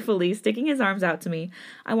coos cheerfully, sticking his arms out to me.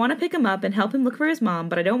 I want to pick him up and help him look for his mom,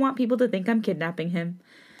 but I don't want people to think I'm kidnapping him.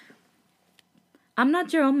 I'm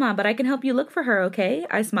not your Oma, but I can help you look for her, okay?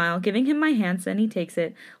 I smile, giving him my hand, and he takes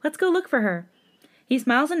it. Let's go look for her. He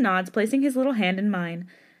smiles and nods, placing his little hand in mine.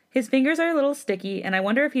 His fingers are a little sticky, and I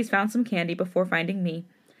wonder if he's found some candy before finding me.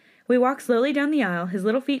 We walk slowly down the aisle, his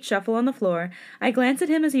little feet shuffle on the floor. I glance at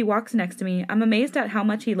him as he walks next to me. I'm amazed at how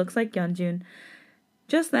much he looks like Yeonjun.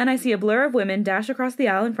 Just then, I see a blur of women dash across the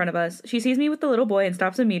aisle in front of us. She sees me with the little boy and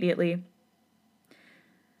stops immediately.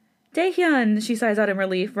 Daehyun, she sighs out in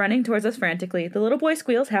relief, running towards us frantically. The little boy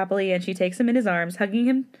squeals happily, and she takes him in his arms, hugging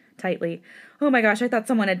him tightly. Oh my gosh, I thought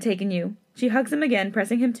someone had taken you. She hugs him again,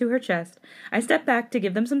 pressing him to her chest. I step back to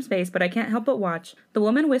give them some space, but I can't help but watch. The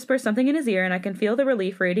woman whispers something in his ear, and I can feel the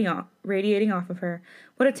relief radiating off of her.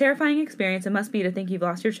 What a terrifying experience it must be to think you've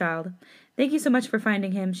lost your child. Thank you so much for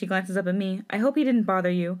finding him, she glances up at me. I hope he didn't bother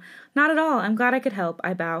you. Not at all, I'm glad I could help,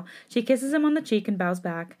 I bow. She kisses him on the cheek and bows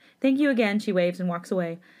back. Thank you again, she waves and walks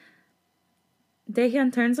away.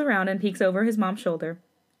 Daehyun turns around and peeks over his mom's shoulder.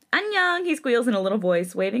 Annyeong, he squeals in a little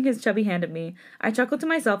voice, waving his chubby hand at me. I chuckle to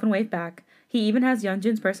myself and wave back. He even has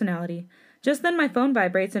Yeonjun's personality. Just then my phone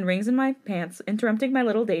vibrates and rings in my pants, interrupting my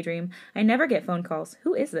little daydream. I never get phone calls.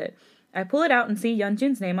 Who is it? I pull it out and see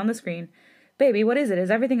Yeonjun's name on the screen. Baby, what is it?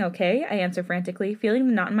 Is everything okay? I answer frantically, feeling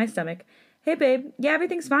the knot in my stomach. Hey, babe. Yeah,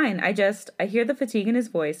 everything's fine. I hear the fatigue in his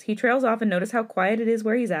voice. He trails off and notice how quiet it is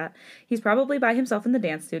where he's at. He's probably by himself in the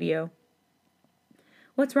dance studio.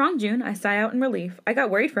 What's wrong, June? I sigh out in relief. I got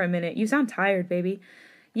worried for a minute. You sound tired, baby.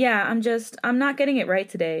 Yeah, I'm not getting it right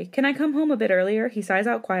today. Can I come home a bit earlier? He sighs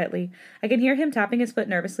out quietly. I can hear him tapping his foot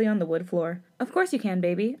nervously on the wood floor. Of course you can,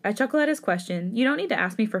 baby. I chuckle at his question. You don't need to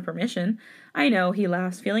ask me for permission. I know, he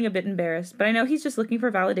laughs, feeling a bit embarrassed, but I know he's just looking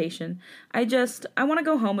for validation. I want to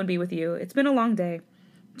go home and be with you. It's been a long day.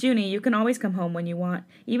 Junie, you can always come home when you want.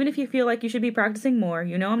 Even if you feel like you should be practicing more,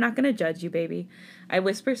 you know I'm not going to judge you, baby. I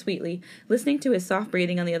whisper sweetly, listening to his soft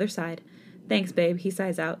breathing on the other side. Thanks, babe, he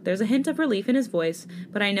sighs out. There's a hint of relief in his voice,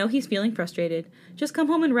 but I know he's feeling frustrated. Just come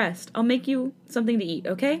home and rest. I'll make you something to eat,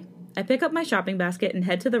 okay? I pick up my shopping basket and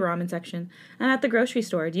head to the ramen section. I'm at the grocery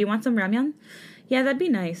store. Do you want some ramyeon? Yeah, that'd be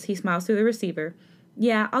nice, he smiles through the receiver.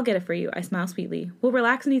 Yeah, I'll get it for you, I smile sweetly. We'll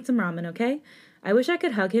relax and eat some ramen, okay? I wish I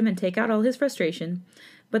could hug him and take out all his frustration.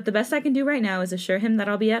 But the best I can do right now is assure him that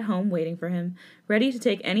I'll be at home waiting for him, ready to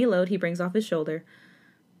take any load he brings off his shoulder.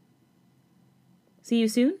 See you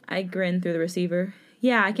soon? I grin through the receiver.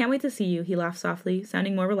 Yeah, I can't wait to see you, he laughs softly,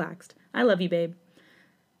 sounding more relaxed. I love you, babe.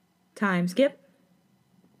 Time skip.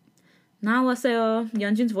 나왔어요.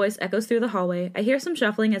 Yeonjun's voice echoes through the hallway. I hear some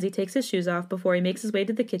shuffling as he takes his shoes off before he makes his way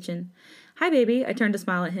to the kitchen. Hi, baby. I turn to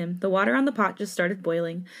smile at him. The water on the pot just started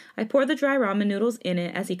boiling. I pour the dry ramen noodles in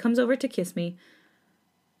it as he comes over to kiss me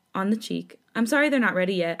on the cheek. I'm sorry they're not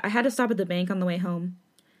ready yet. I had to stop at the bank on the way home.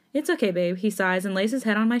 It's okay, babe, he sighs and lays his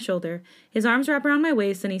head on my shoulder. His arms wrap around my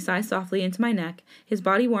waist and he sighs softly into my neck, his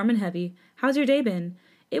body warm and heavy. How's your day been?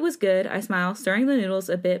 It was good, I smile, stirring the noodles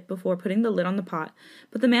a bit before putting the lid on the pot.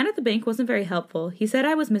 But the man at the bank wasn't very helpful. He said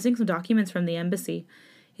I was missing some documents from the embassy.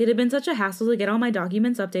 It had been such a hassle to get all my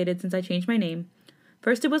documents updated since I changed my name.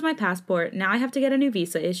 First it was my passport, now I have to get a new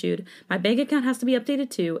visa issued. My bank account has to be updated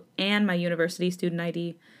too, and my university student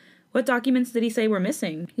ID. What documents did he say were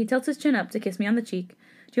missing? He tilts his chin up to kiss me on the cheek.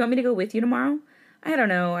 Do you want me to go with you tomorrow? I don't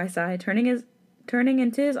know, I sigh, turning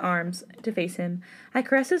into his arms to face him. I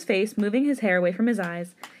caress his face, moving his hair away from his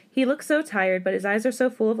eyes. He looks so tired, but his eyes are so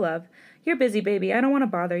full of love. You're busy, baby. I don't want to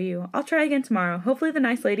bother you. I'll try again tomorrow. Hopefully the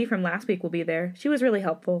nice lady from last week will be there. She was really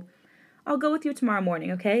helpful. I'll go with you tomorrow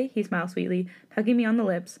morning, okay? He smiles sweetly, hugging me on the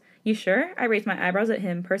lips. You sure? I raise my eyebrows at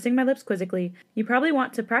him, pursing my lips quizzically. You probably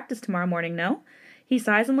want to practice tomorrow morning, no? He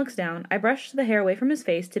sighs and looks down. I brush the hair away from his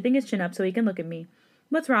face, tipping his chin up so he can look at me.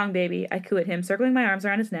 What's wrong, baby? I coo at him, circling my arms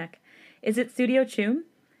around his neck. Is it Studio Chum?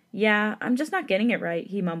 Yeah, I'm just not getting it right,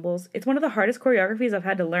 he mumbles. It's one of the hardest choreographies I've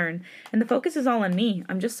had to learn, and the focus is all on me.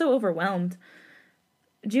 I'm just so overwhelmed.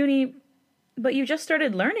 Junie, but you just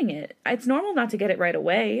started learning it. It's normal not to get it right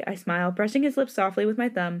away, I smile, brushing his lips softly with my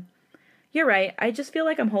thumb. You're right, I just feel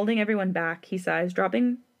like I'm holding everyone back, he sighs,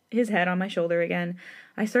 dropping his head on my shoulder again.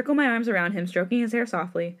 I circle my arms around him, stroking his hair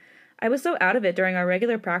softly. I was so out of it during our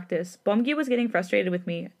regular practice. Bomgyu was getting frustrated with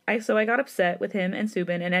me, so I got upset with him and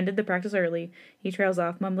Subin and ended the practice early. He trails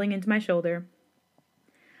off, mumbling into my shoulder.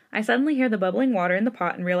 I suddenly hear the bubbling water in the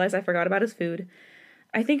pot and realize I forgot about his food.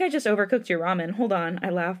 I think I just overcooked your ramen. Hold on, I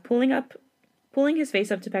laugh, pulling his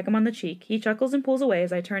face up to peck him on the cheek. He chuckles and pulls away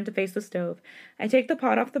as I turn to face the stove. I take the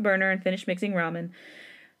pot off the burner and finish mixing ramen.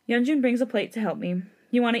 Yeonjun brings a plate to help me.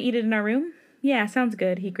 You want to eat it in our room? Yeah, sounds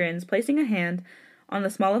good, he grins, placing a hand on the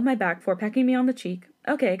small of my back before pecking me on the cheek.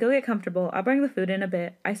 Okay, go get comfortable. I'll bring the food in a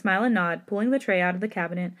bit. I smile and nod, pulling the tray out of the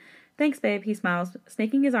cabinet. Thanks, babe, he smiles,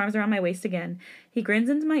 snaking his arms around my waist again. He grins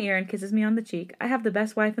into my ear and kisses me on the cheek. I have the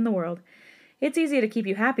best wife in the world. It's easy to keep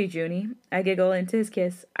you happy, Junie. I giggle into his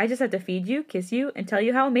kiss. I just have to feed you, kiss you, and tell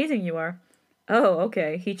you how amazing you are. Oh,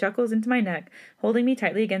 okay. He chuckles into my neck, holding me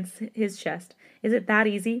tightly against his chest. Is it that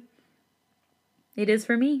easy? It is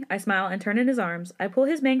for me. I smile and turn in his arms. I pull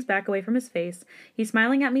his bangs back away from his face. He's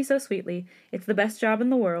smiling at me so sweetly. It's the best job in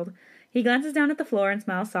the world. He glances down at the floor and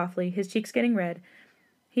smiles softly, his cheeks getting red.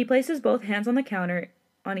 He places both hands on the counter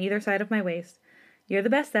on either side of my waist. You're the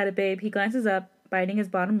best at it, babe. He glances up, biting his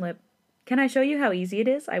bottom lip. Can I show you how easy it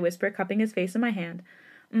is? I whisper, cupping his face in my hand.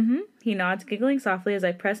 He nods, giggling softly as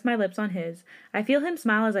I press my lips on his. I feel him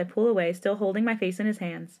smile as I pull away, still holding my face in his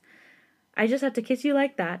hands. I just have to kiss you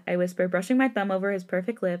like that, I whisper, brushing my thumb over his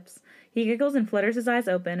perfect lips. He giggles and flutters his eyes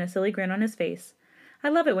open, a silly grin on his face. I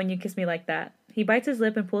love it when you kiss me like that. He bites his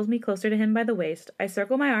lip and pulls me closer to him by the waist. I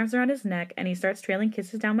circle my arms around his neck, and he starts trailing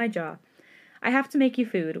kisses down my jaw. I have to make you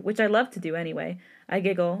food, which I love to do anyway. I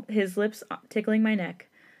giggle, his lips tickling my neck.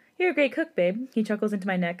 You're a great cook, babe. He chuckles into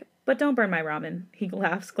my neck. But don't burn my ramen. He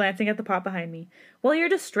laughs, glancing at the pot behind me. Well, you're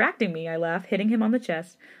distracting me, I laugh, hitting him on the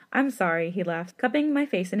chest. I'm sorry, he laughs, cupping my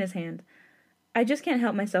face in his hand. I just can't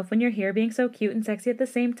help myself when you're here being so cute and sexy at the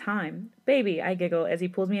same time. Baby, I giggle as he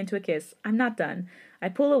pulls me into a kiss. I'm not done. I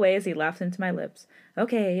pull away as he laughs into my lips.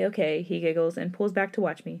 Okay, he giggles and pulls back to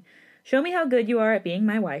watch me. Show me how good you are at being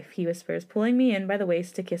my wife, he whispers, pulling me in by the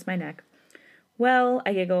waist to kiss my neck. Well,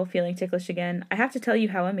 I giggle, feeling ticklish again. I have to tell you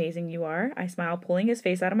how amazing you are. I smile, pulling his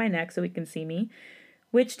face out of my neck so he can see me,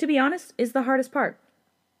 which, to be honest, is the hardest part.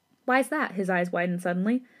 Why's that? His eyes widen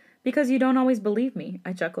suddenly. Because you don't always believe me,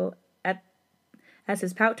 I chuckle, as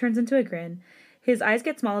his pout turns into a grin. His eyes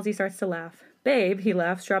get small as he starts to laugh. Babe, he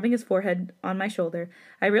laughs, dropping his forehead on my shoulder.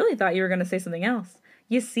 I really thought you were going to say something else.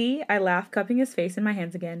 You see, I laugh, cupping his face in my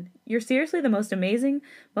hands again. You're seriously the most amazing,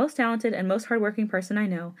 most talented, and most hardworking person I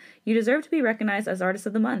know. You deserve to be recognized as Artist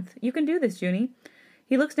of the Month. You can do this, Junie.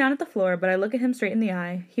 He looks down at the floor, but I look at him straight in the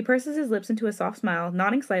eye. He purses his lips into a soft smile,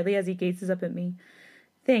 nodding slightly as he gazes up at me.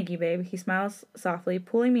 Thank you, babe. He smiles softly,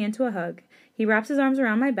 pulling me into a hug. He wraps his arms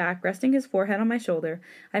around my back, resting his forehead on my shoulder.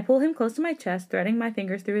 I pull him close to my chest, threading my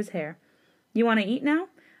fingers through his hair. You want to eat now?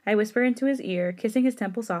 I whisper into his ear, kissing his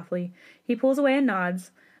temple softly. He pulls away and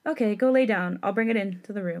nods. Okay, go lay down. I'll bring it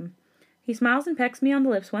into the room. He smiles and pecks me on the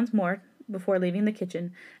lips once more before leaving the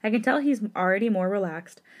kitchen. I can tell he's already more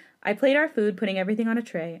relaxed. I plate our food, putting everything on a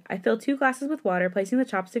tray. I fill 2 glasses with water, placing the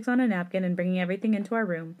chopsticks on a napkin and bringing everything into our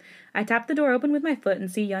room. I tap the door open with my foot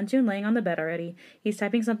and see Yeonjun laying on the bed already. He's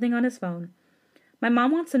typing something on his phone. My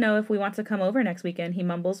mom wants to know if we want to come over next weekend, he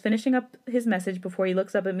mumbles, finishing up his message before he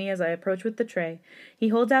looks up at me as I approach with the tray. He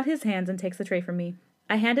holds out his hands and takes the tray from me.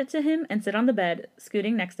 I hand it to him and sit on the bed,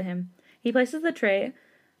 scooting next to him. He places the tray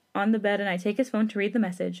on the bed and I take his phone to read the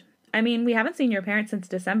message. I mean, we haven't seen your parents since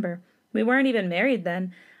December. We weren't even married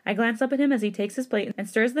then. I glance up at him as he takes his plate and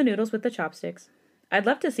stirs the noodles with the chopsticks. I'd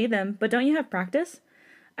love to see them, but don't you have practice?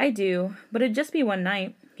 I do, but it'd just be one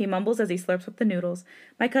night, he mumbles as he slurps up the noodles.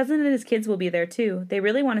 My cousin and his kids will be there too. They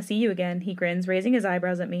really want to see you again, he grins, raising his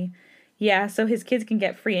eyebrows at me. Yeah, so his kids can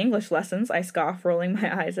get free English lessons, I scoff, rolling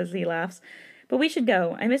my eyes as he laughs. But we should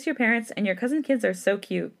go. I miss your parents, and your cousin kids are so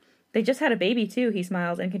cute. They just had a baby too, he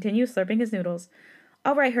smiles, and continues slurping his noodles.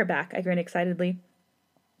 I'll write her back, I grin excitedly.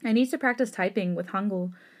 I need to practice typing with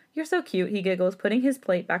Hangul. You're so cute, he giggles, putting his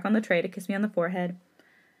plate back on the tray to kiss me on the forehead.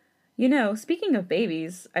 You know, speaking of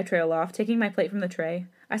babies, I trail off, taking my plate from the tray.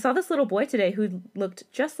 I saw this little boy today who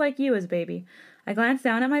looked just like you as a baby. I glance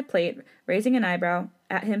down at my plate, raising an eyebrow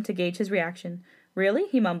at him to gauge his reaction. Really?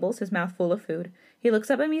 He mumbles, his mouth full of food. He looks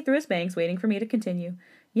up at me through his bangs, waiting for me to continue.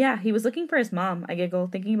 Yeah, he was looking for his mom, I giggle,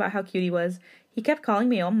 thinking about how cute he was. He kept calling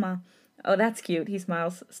me Oma. Oh, that's cute, he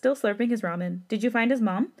smiles, still slurping his ramen. Did you find his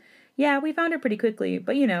mom? Yeah, we found her pretty quickly,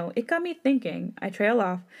 but you know, it got me thinking. I trail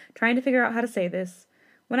off, trying to figure out how to say this.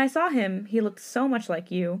 When I saw him, he looked so much like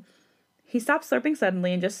you. He stops slurping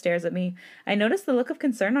suddenly and just stares at me. I notice the look of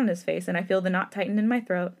concern on his face, and I feel the knot tighten in my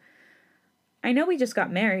throat. I know we just got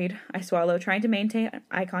married, I swallow, trying to maintain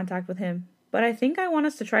eye contact with him. But I think I want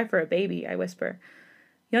us to try for a baby, I whisper.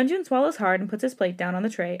 Yeonjun swallows hard and puts his plate down on the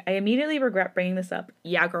tray. I immediately regret bringing this up.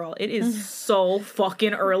 Yeah, girl, it is so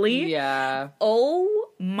fucking early. Yeah.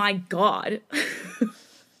 Oh my god.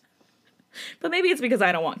 But maybe it's because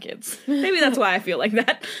I don't want kids. Maybe that's why I feel like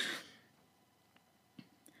that.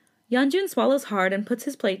 Yeonjun swallows hard and puts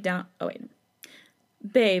his plate down. Oh, wait.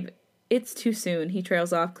 Babe, it's too soon, he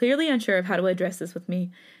trails off, clearly unsure of how to address this with me.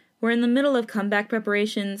 We're in the middle of comeback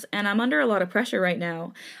preparations, and I'm under a lot of pressure right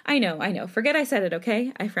now. I know. Forget I said it,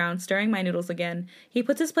 okay? I frown, stirring my noodles again. He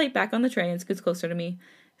puts his plate back on the tray and scoots closer to me.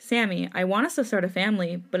 Sammy, I want us to start a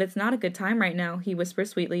family, but it's not a good time right now, he whispers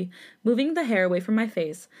sweetly, moving the hair away from my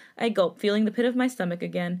face. I gulp, feeling the pit of my stomach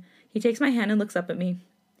again. He takes my hand and looks up at me.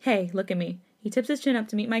 Hey, look at me. He tips his chin up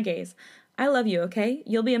to meet my gaze. I love you, okay?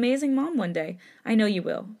 You'll be an amazing mom one day. I know you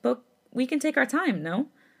will. But we can take our time, no?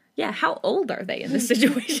 Yeah, how old are they in this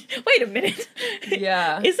situation? Wait a minute.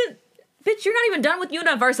 Yeah. Bitch, you're not even done with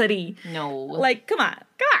university. No. Like, come on.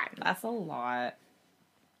 God. That's a lot.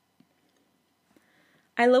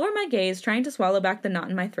 I lower my gaze, trying to swallow back the knot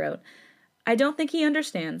in my throat. I don't think he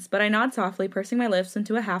understands, but I nod softly, pursing my lips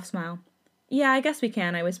into a half smile. Yeah, I guess we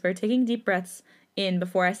can, I whisper, taking deep breaths in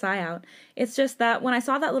before I sigh out. It's just that when I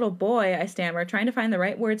saw that little boy, I stammer, trying to find the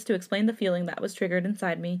right words to explain the feeling that was triggered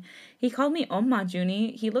inside me. He called me Omma,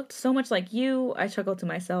 Junie. He looked so much like you, I chuckled to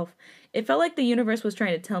myself. It felt like the universe was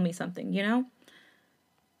trying to tell me something, you know?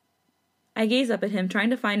 I gaze up at him, trying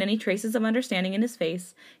to find any traces of understanding in his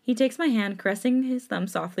face. He takes my hand, caressing his thumb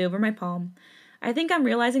softly over my palm. I think I'm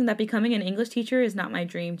realizing that becoming an English teacher is not my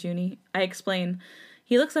dream, Junie. I explain.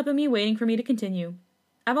 He looks up at me, waiting for me to continue.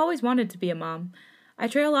 I've always wanted to be a mom. I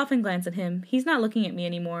trail off and glance at him. He's not looking at me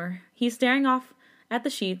anymore. He's staring off at the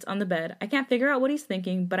sheets on the bed. I can't figure out what he's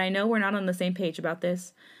thinking, but I know we're not on the same page about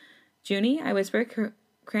this. Junie, I whisper,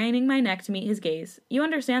 craning my neck to meet his gaze. You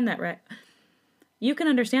understand that, right? You can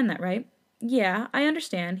understand that, right? Yeah, I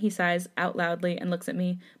understand, he sighs out loudly and looks at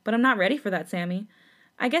me. But I'm not ready for that, Sammy.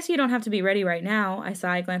 I guess you don't have to be ready right now, I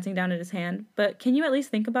sigh, glancing down at his hand. But can you at least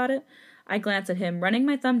think about it? I glance at him, running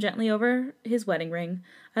my thumb gently over his wedding ring.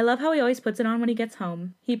 I love how he always puts it on when he gets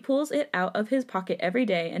home. He pulls it out of his pocket every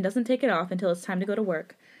day and doesn't take it off until it's time to go to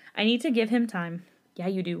work. I need to give him time. Yeah,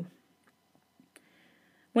 you do.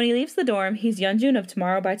 When he leaves the dorm, he's Yeonjun of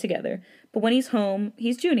Tomorrow by Together. But when he's home,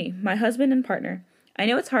 he's Junie, my husband and partner. I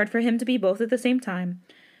know it's hard for him to be both at the same time.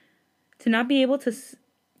 To not be able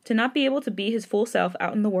to be his full self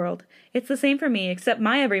out in the world. It's the same for me, except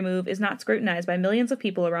my every move is not scrutinized by millions of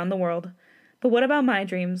people around the world. But what about my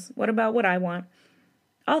dreams? What about what I want?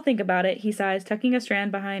 I'll think about it, he sighs, tucking a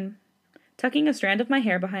strand of my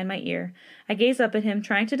hair behind my ear. I gaze up at him,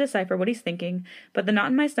 trying to decipher what he's thinking, but the knot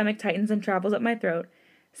in my stomach tightens and travels up my throat.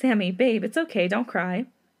 Sammy, babe, it's okay, don't cry.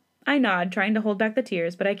 I nod, trying to hold back the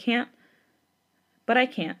tears, but I can't.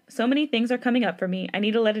 So many things are coming up for me, I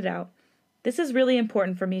need to let it out. This is really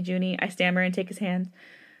important for me, Junie, I stammer and take his hand.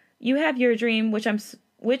 You have your dream, which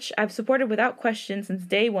I've supported without question since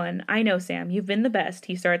day one. I know, Sam, you've been the best,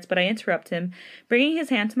 he starts, but I interrupt him. Bringing his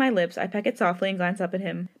hand to my lips, I peck it softly and glance up at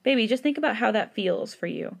him. Baby, just think about how that feels for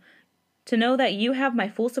you. To know that you have my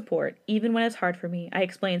full support, even when it's hard for me, I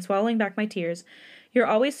explain, swallowing back my tears. You're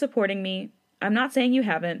always supporting me. I'm not saying you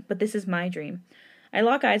haven't, but this is my dream. I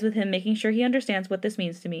lock eyes with him, making sure he understands what this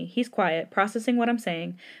means to me. He's quiet, processing what I'm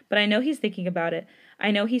saying, but I know he's thinking about it.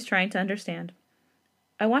 I know he's trying to understand.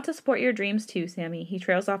 I want to support your dreams too, Sammy. He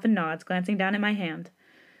trails off and nods, glancing down at my hand.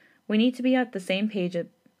 We need to be on the same page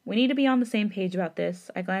about this.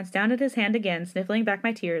 I glance down at his hand again, sniffling back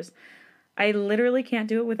my tears. I literally can't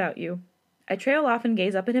do it without you. I trail off and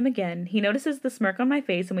gaze up at him again. He notices the smirk on my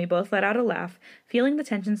face, and we both let out a laugh, feeling the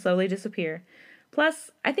tension slowly disappear.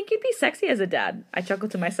 Plus, I think you'd be sexy as a dad, I chuckle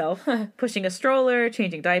to myself, pushing a stroller,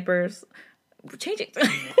 changing diapers.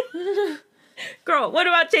 Girl, what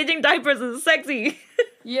about changing diapers is sexy?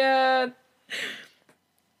 Yeah.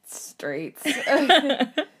 Straights.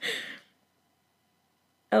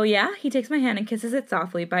 Oh yeah? He takes my hand and kisses it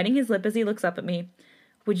softly, biting his lip as he looks up at me.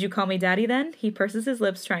 Would you call me daddy then? He purses his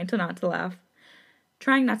lips, trying not to laugh.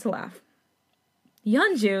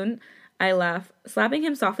 Yeonjun, I laugh, slapping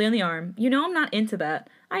him softly on the arm. You know I'm not into that.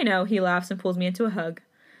 I know, he laughs and pulls me into a hug.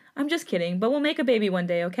 I'm just kidding, but we'll make a baby one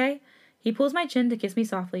day, okay? He pulls my chin to kiss me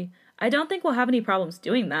softly. I don't think we'll have any problems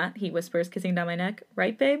doing that, he whispers, kissing down my neck.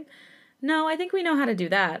 Right, babe? No, I think we know how to do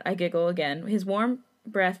that, I giggle again, his warm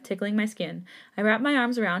breath tickling my skin. I wrap my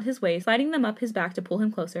arms around his waist, sliding them up his back to pull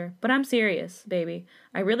him closer. But I'm serious, baby.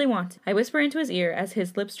 I really want to. I whisper into his ear as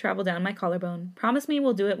his lips travel down my collarbone. Promise me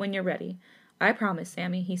we'll do it when you're ready. I promise,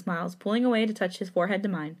 Sammy, he smiles, pulling away to touch his forehead to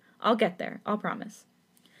mine. I'll get there, I'll promise.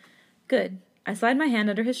 Good. I slide my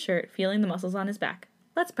hand under his shirt, feeling the muscles on his back.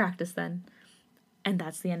 Let's practice then. And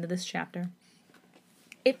that's the end of this chapter.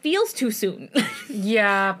 It feels too soon.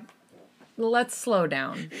 Yeah. Let's slow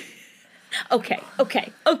down. Okay.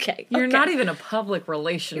 You're not even a public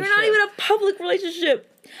relationship. You're not even a public relationship.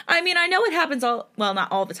 I mean, I know it happens not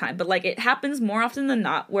all the time, but like it happens more often than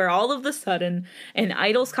not where all of a sudden an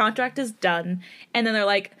idol's contract is done and then they're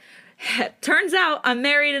like, turns out I'm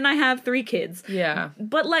married and I have 3 kids. Yeah.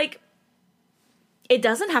 But like, it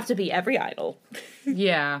doesn't have to be every idol.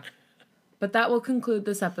 Yeah. But that will conclude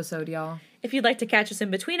this episode, y'all. If you'd like to catch us in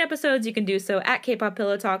between episodes, you can do so at K-Pop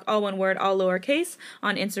Pillow Talk, all one word, all lowercase,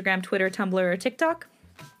 on Instagram, Twitter, Tumblr, or TikTok.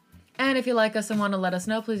 And if you like us and want to let us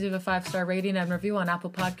know, please leave a 5-star rating and review on Apple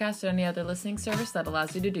Podcasts or any other listening service that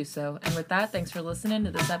allows you to do so. And with that, thanks for listening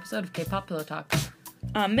to this episode of K-Pop Pillow Talk.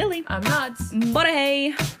 I'm Millie. I'm Nods. Bora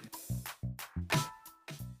hey!